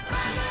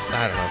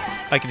know.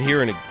 I could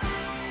hear in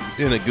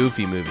a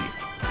Goofy movie.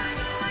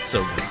 It's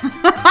so good.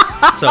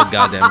 So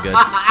goddamn good.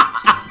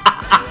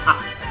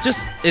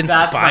 Just inspiring.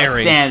 That's my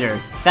standard.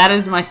 That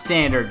is my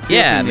standard. Goofy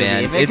Yeah, movie.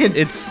 man.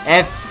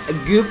 If a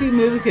Goofy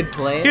movie could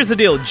play it, Here's the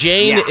deal.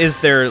 Jane Yeah. is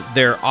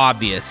their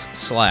obvious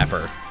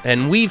slapper.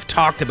 And we've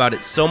talked about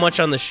it so much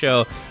on the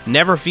show.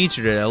 Never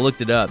featured it. I looked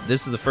it up.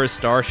 This is the first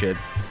Starship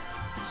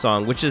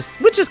song, which is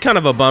kind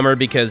of a bummer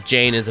because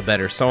Jane is a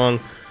better song.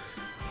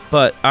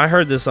 But I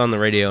heard this on the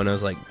radio and I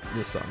was like,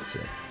 this song's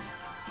sick.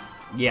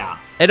 yeah.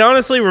 It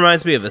honestly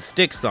reminds me of a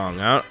Styx song.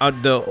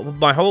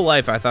 My whole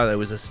life I thought it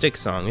was a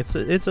Styx song. It's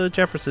a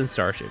Jefferson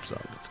Starship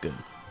song. It's good.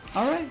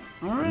 All right.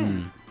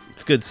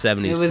 It's good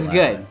 70s. It was slap.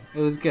 good.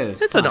 It was good. It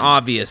was It's fun. an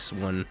obvious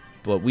one,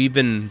 but we've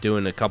been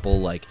doing a couple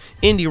like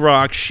indie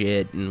rock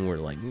shit, and we're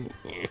like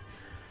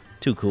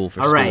too cool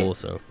for All school. right.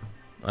 So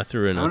I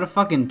threw in I'm gonna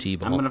fucking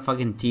T-ball. I'm gonna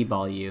fucking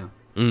T-ball you.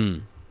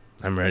 I'm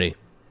ready.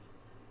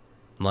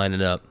 Line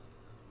it up.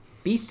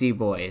 Beastie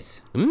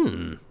Boys. Are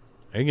you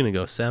gonna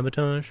go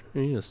sabotage?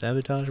 Are you gonna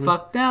sabotage me?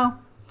 Fuck no.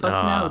 Fuck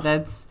no.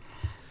 That's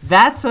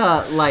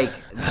a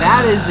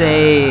that is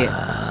a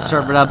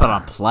serve it up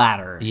on a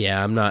platter.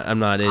 Yeah, I'm not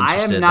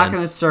interested. I am not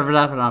gonna serve it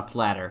up on a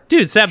platter.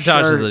 Dude,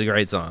 Sabotage Sure. is a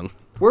great song.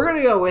 We're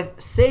gonna go with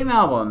same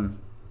album,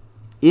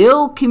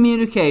 Ill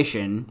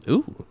Communication.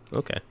 Ooh,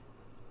 okay.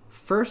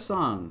 First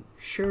song,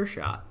 Sure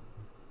Shot.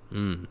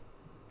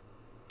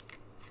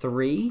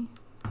 3,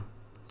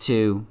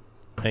 2.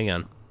 Hang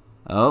on.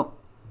 Oh,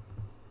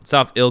 It's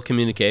off Ill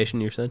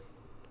Communication, you said?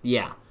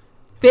 yeah.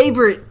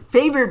 Favorite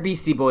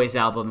Beastie Boys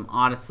album,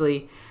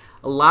 honestly.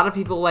 A lot of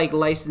people like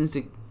License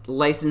to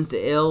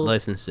Ill.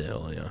 License to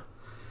Ill, yeah.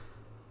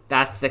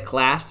 That's the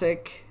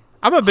classic.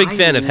 I'm a big I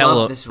fan of love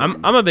Hello. this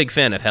I'm one. a big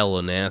fan of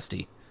Hello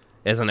Nasty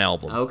as an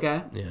album.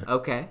 Okay. Yeah.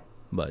 Okay.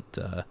 But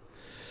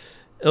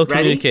Ill Ready?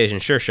 Communication,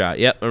 Sure Shot.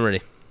 Yep, I'm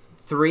ready.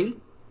 3,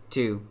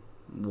 2,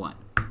 1.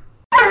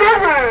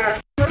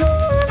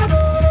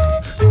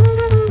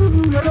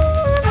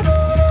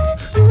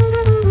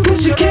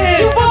 Cause you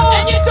can,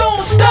 and you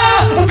don't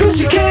stop.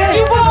 Cause you can,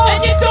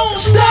 and you don't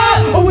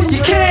stop. Oh, when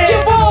you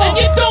can, and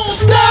you don't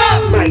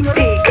stop. Might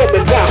be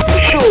coming out for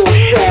sure,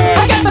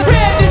 I got the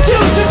brand new dude,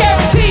 you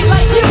guaranteed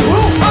like you.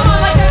 I'm on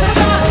like that's a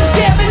child,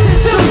 yeah, Mr.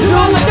 Zeus.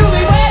 I'm a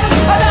newlywed,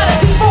 I'm not a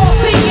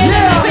divorce. And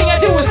everything I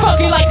do is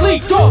fucking like Lee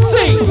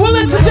Dorsey. Well,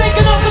 it's a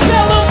taking off the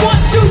bell on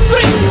 1, 2,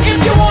 3. If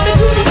you wanna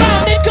do the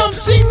round, then come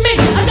see me.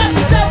 I got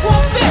the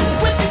savoir-faire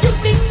with the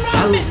unique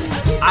rhyme.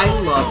 I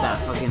love that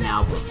fucking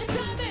album.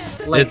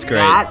 It's great.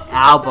 That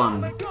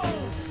album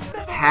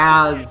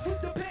has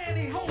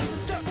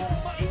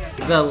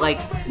the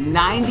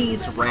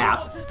 90s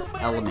rap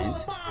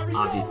element,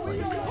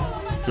 obviously,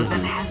 but then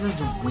it has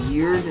this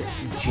weird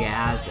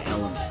jazz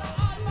element.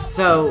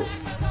 So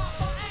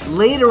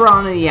later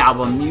on in the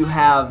album, you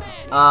have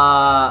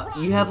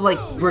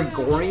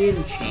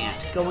Gregorian chant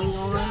going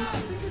on,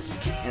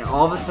 and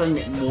all of a sudden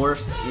it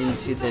morphs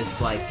into this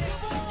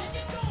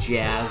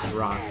jazz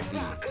rock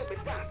beat.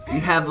 You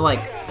have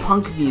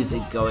punk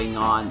music going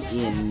on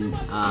in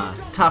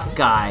Tough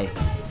Guy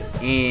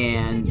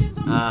and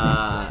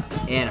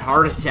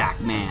Heart Attack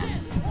Man,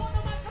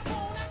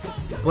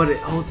 but it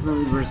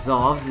ultimately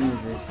resolves into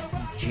this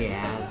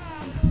jazz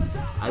beat.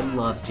 I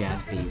love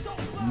jazz beat.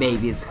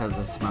 Maybe it's because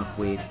I smoke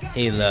weed.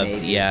 He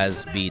loves Maybe.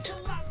 Yaz Beat.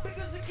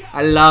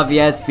 I love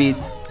Yaz beat.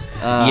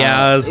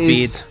 Yaz It's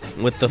Beat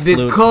with the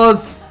flute.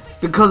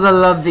 because I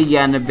love the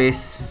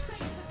Yanabis.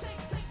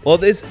 Well,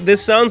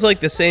 this sounds like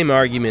the same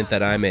argument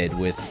that I made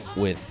with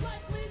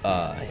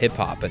hip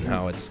hop and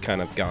how it's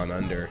kind of gone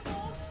under,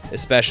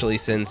 especially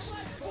since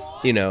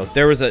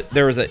there was a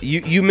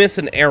you miss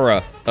an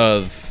era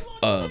of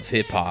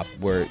hip hop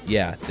where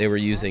they were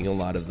using a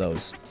lot of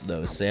those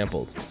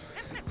samples,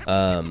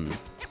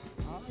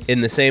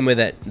 in the same way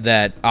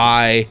that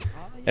I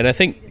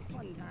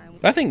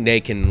think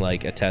Nate can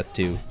attest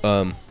to.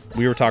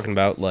 We were talking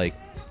about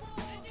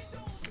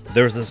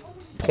there was this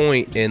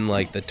point in the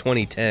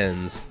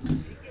 2010s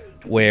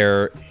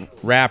where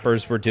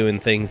rappers were doing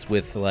things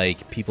with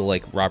people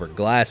like Robert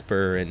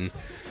Glasper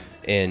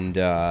and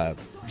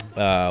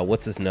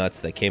what's his nuts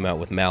that came out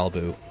with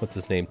Malibu? What's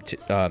his name?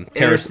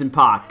 Anderson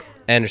 .Paak.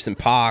 Anderson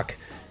 .Paak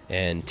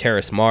and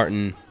Terrace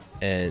Martin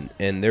and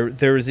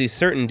there was these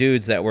certain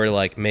dudes that were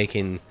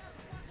making.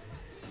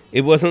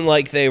 It wasn't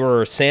like they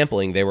were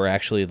sampling; they were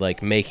actually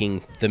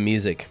making the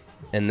music.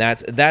 And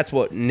that's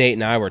what Nate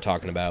and I were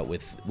talking about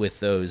with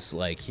those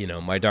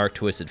My Dark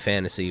Twisted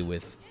Fantasy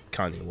with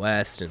Kanye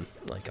West and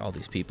all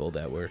these people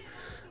that were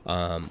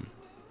To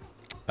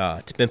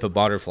Pimp a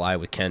Butterfly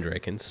with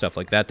Kendrick and stuff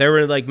like that. They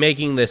were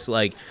making this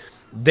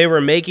they were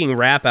making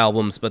rap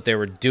albums, but they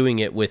were doing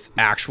it with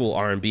actual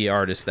R&B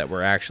artists that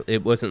were actually,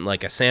 it wasn't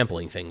a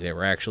sampling thing. They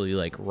were actually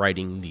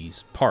writing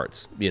these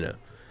parts, It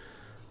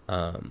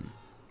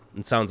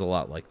sounds a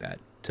lot like that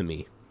to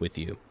me with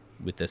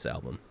this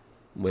album.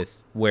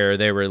 With where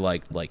they were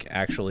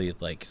actually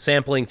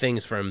sampling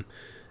things from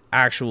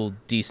actual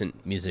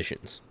decent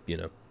musicians,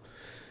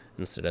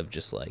 instead of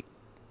just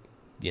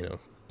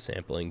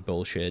sampling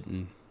bullshit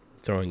and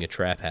throwing a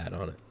trap hat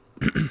on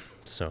it.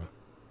 So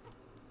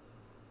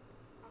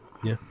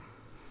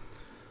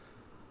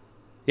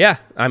yeah,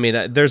 I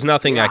mean, there's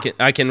nothing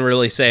I can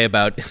really say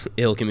about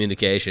Ill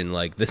Communication.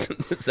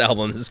 This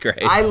album is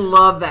great. I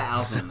love that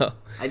album. So-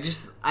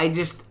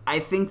 I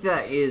think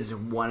that is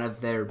one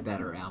of their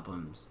better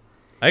albums.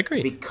 I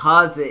agree.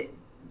 Because it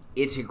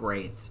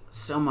integrates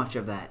so much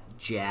of that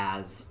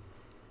jazz,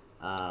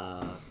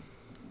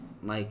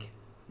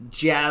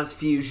 jazz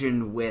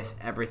fusion with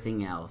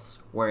everything else,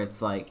 where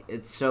it's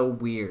it's so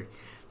weird.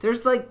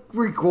 There's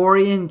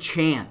Gregorian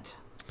chant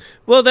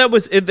Well, it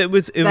was that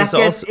gets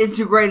also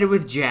integrated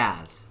with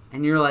jazz,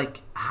 and you're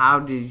how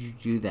did you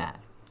do that?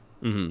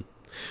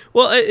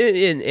 well,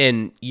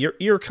 and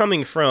you're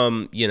coming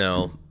from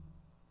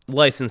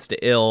License to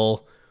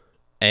Ill.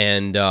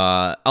 And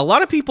a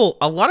lot of people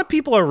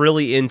are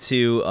really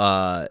into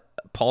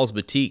Paul's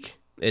Boutique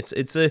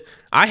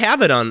I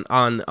have it on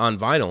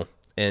vinyl,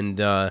 and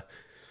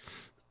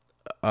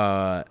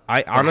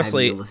I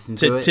honestly,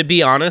 to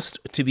be honest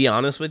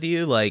with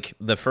you, like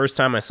the first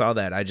time I saw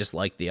that, I just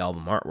liked the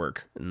album artwork,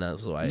 and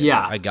that's why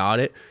I got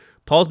it.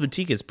 Paul's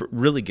Boutique is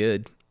really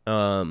good.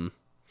 You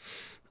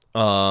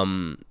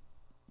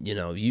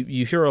know,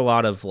 you hear a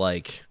lot of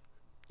like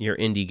your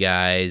indie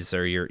guys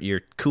or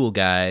your cool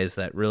guys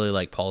that really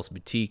like Paul's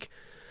Boutique.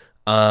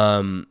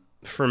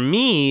 For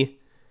me,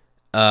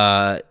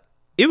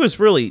 it was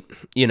really,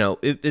 you know,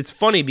 it's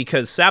funny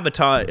because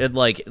Sabotage,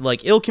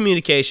 like Ill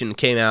Communication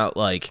came out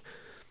like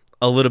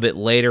a little bit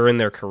later in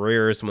their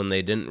careers when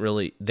they didn't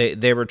really,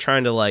 they were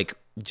trying to like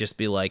just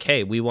be like,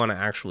 hey, we want to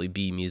actually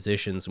be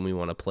musicians and we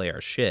want to play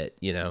our shit,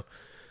 you know?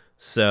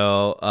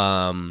 So,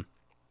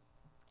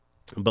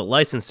 but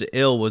License to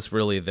Ill was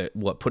really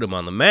what put him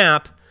on the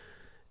map.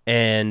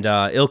 And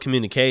Ill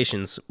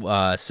Communications,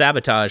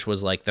 Sabotage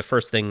was like the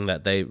first thing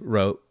that they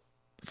wrote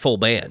full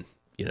band.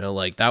 You know,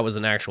 like that was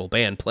an actual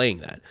band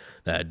playing that.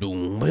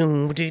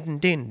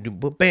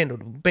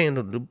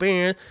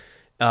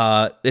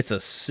 It's a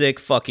sick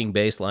fucking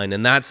bass line,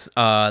 and that's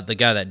the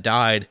guy that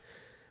died.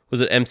 Was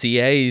it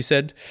MCA? You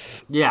said?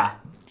 Yeah.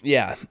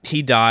 Yeah,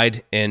 he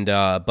died, and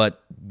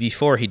but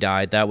before he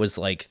died, that was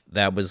like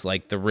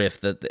the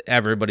riff that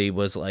everybody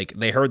was like.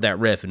 They heard that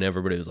riff, and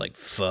everybody was like,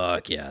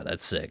 "Fuck yeah,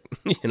 that's sick."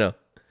 You know,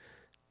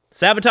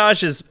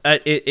 Sabotage is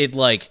it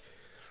like.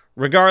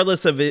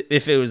 Regardless of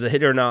if it was a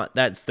hit or not,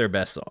 that's their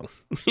best song.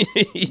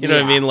 You know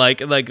what I mean? Like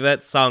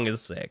that song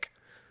is sick,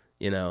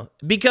 you know,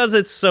 because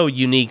it's so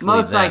uniquely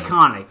most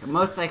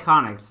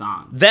iconic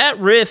song. That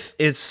riff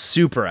is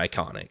super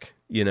iconic,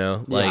 you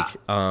know, like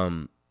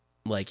I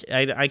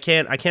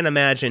can't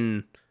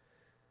imagine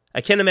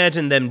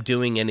them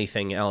doing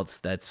anything else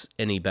that's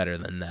any better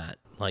than that.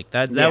 Like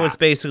that was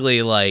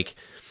basically like.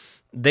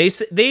 They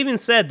even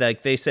said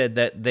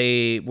that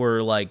they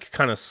were like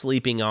kind of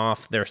sleeping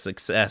off their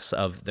success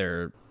of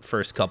their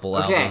first couple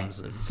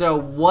albums. So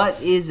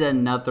what is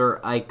another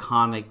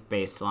iconic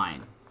bass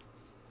line?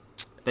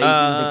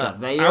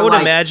 I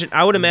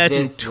would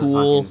imagine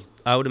Tool.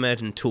 I would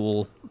imagine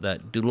Tool.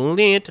 That name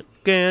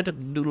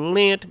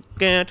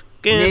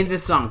the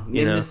song.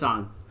 Name the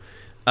song.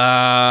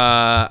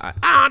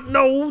 I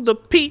know the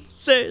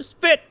pieces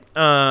fit.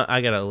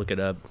 I gotta look it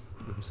up.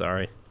 I'm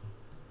sorry.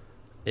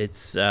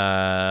 It's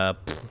I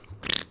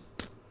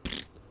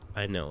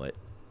know it.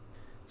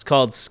 It's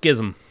called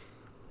Schism.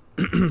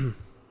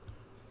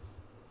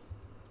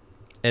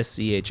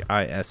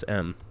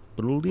 SCHISM.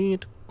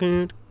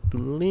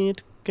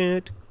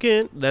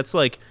 That's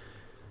like.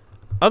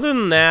 Other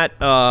than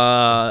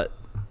that,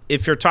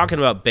 if you're talking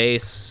about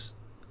bass,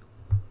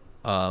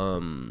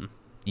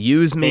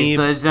 Use Me.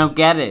 Bass don't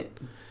get it.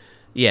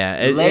 Yeah,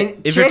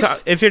 if you're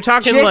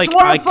talking like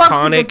iconic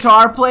fuck the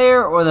guitar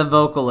player or the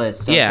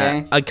vocalist, okay?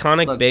 Yeah,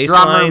 iconic bass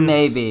drummer lines.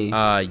 Maybe.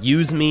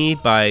 Use Me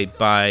by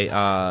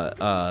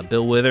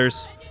Bill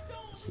Withers.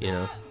 You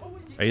know,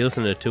 are you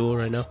listening to Tool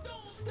right now?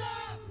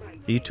 Are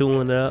you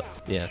tooling it up?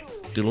 Yeah.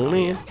 Are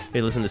you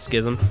listening to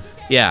Schism?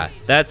 Yeah,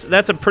 that's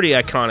a pretty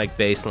iconic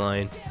bass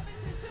line.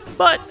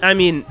 But I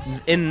mean,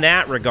 in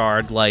that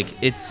regard, like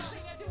it's.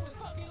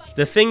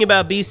 The thing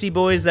about Beastie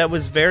Boys that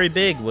was very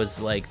big was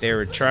like they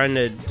were trying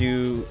to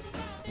do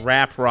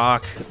rap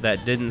rock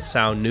that didn't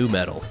sound nu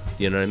metal.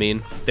 You know what I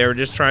mean? They were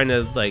just trying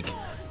to like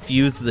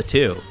fuse the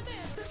two.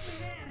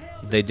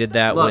 They did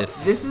that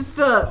with. This is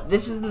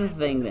the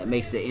thing that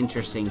makes it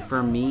interesting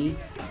for me,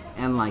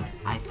 and like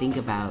I think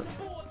about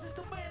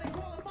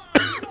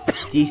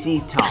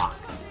DC Talk.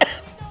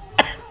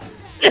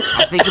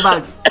 I think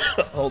about.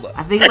 Hold on.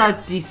 I think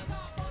about DC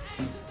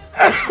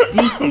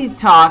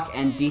Talk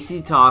and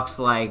DC Talk's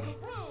like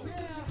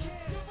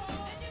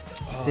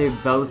they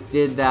both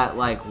did that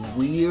like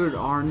weird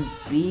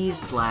R&B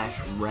 /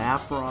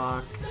 rap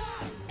rock.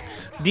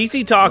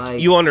 DC Talk,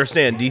 like, you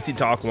understand? DC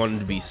Talk wanted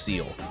to be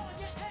Seal,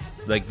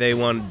 like they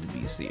wanted to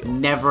be Seal.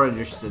 Never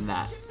understood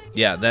that.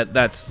 Yeah,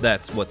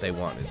 that's what they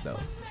wanted though.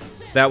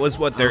 That was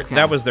what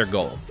that was their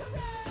goal.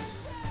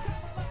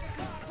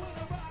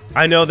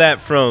 I know that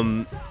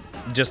from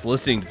just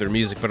listening to their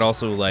music, but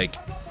also like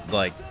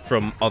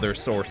from other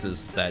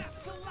sources that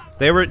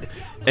they were,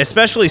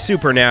 especially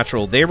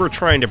Supernatural, they were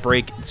trying to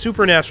break into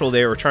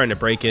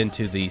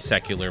the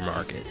secular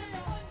market.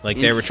 Like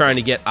they were trying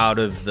to get out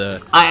of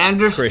the I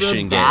understood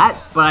Christian that,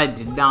 game. but I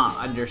did not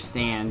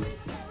understand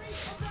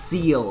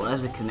Seal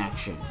as a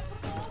connection.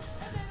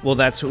 Well,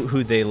 that's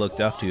who they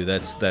looked up to.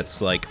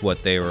 That's like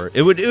what they were.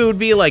 It would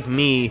be like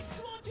me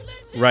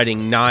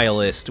writing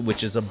Nihilist,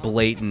 which is a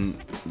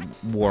blatant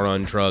war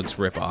on drugs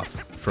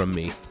ripoff from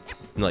me.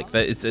 Like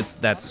that,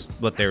 that's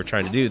what they were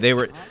trying to do. They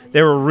were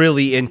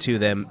really into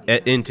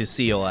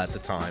Seal at the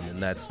time,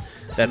 and that's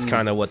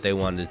kind of what they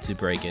wanted to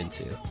break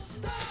into.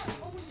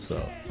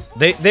 So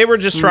they were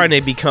just trying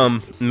to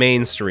become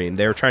mainstream.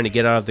 They were trying to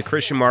get out of the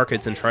Christian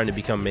markets and trying to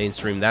become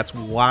mainstream. That's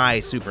why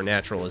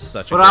Supernatural is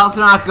such a. But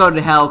also not go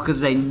to hell because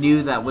they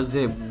knew that was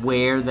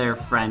where their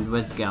friend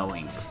was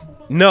going.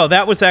 No,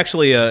 that was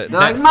actually a. They're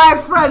like, my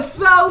friend,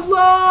 so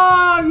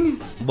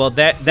long. Well,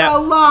 that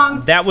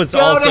long. that was Go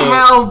also. to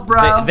hell,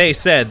 bro. They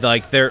said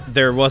like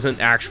there wasn't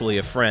actually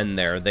a friend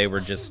there. They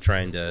were just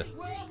trying to.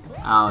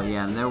 Oh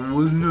yeah, there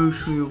wasn't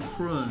actually a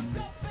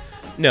friend.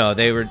 No,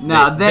 they were.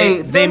 No,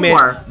 they made,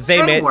 were.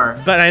 They made.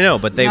 were. But I know,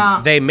 but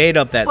No. they made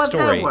up that But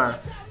story. they were.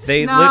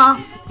 They No.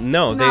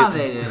 no,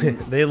 they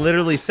didn't. they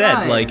literally said No,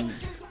 they like didn't.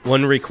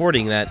 when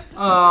recording that.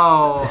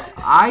 Oh,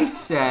 I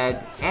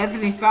said,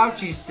 Anthony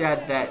Fauci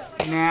said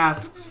that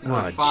masks were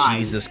Oh, fine.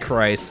 Jesus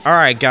Christ. All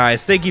right,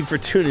 guys. Thank you for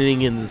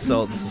tuning in to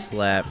Salt and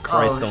Slap.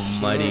 Christ Oh,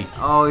 almighty. shit.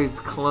 Oh, he's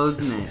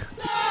closing it.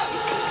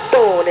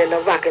 Throwing and a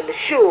rocking the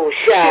shoe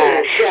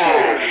shine.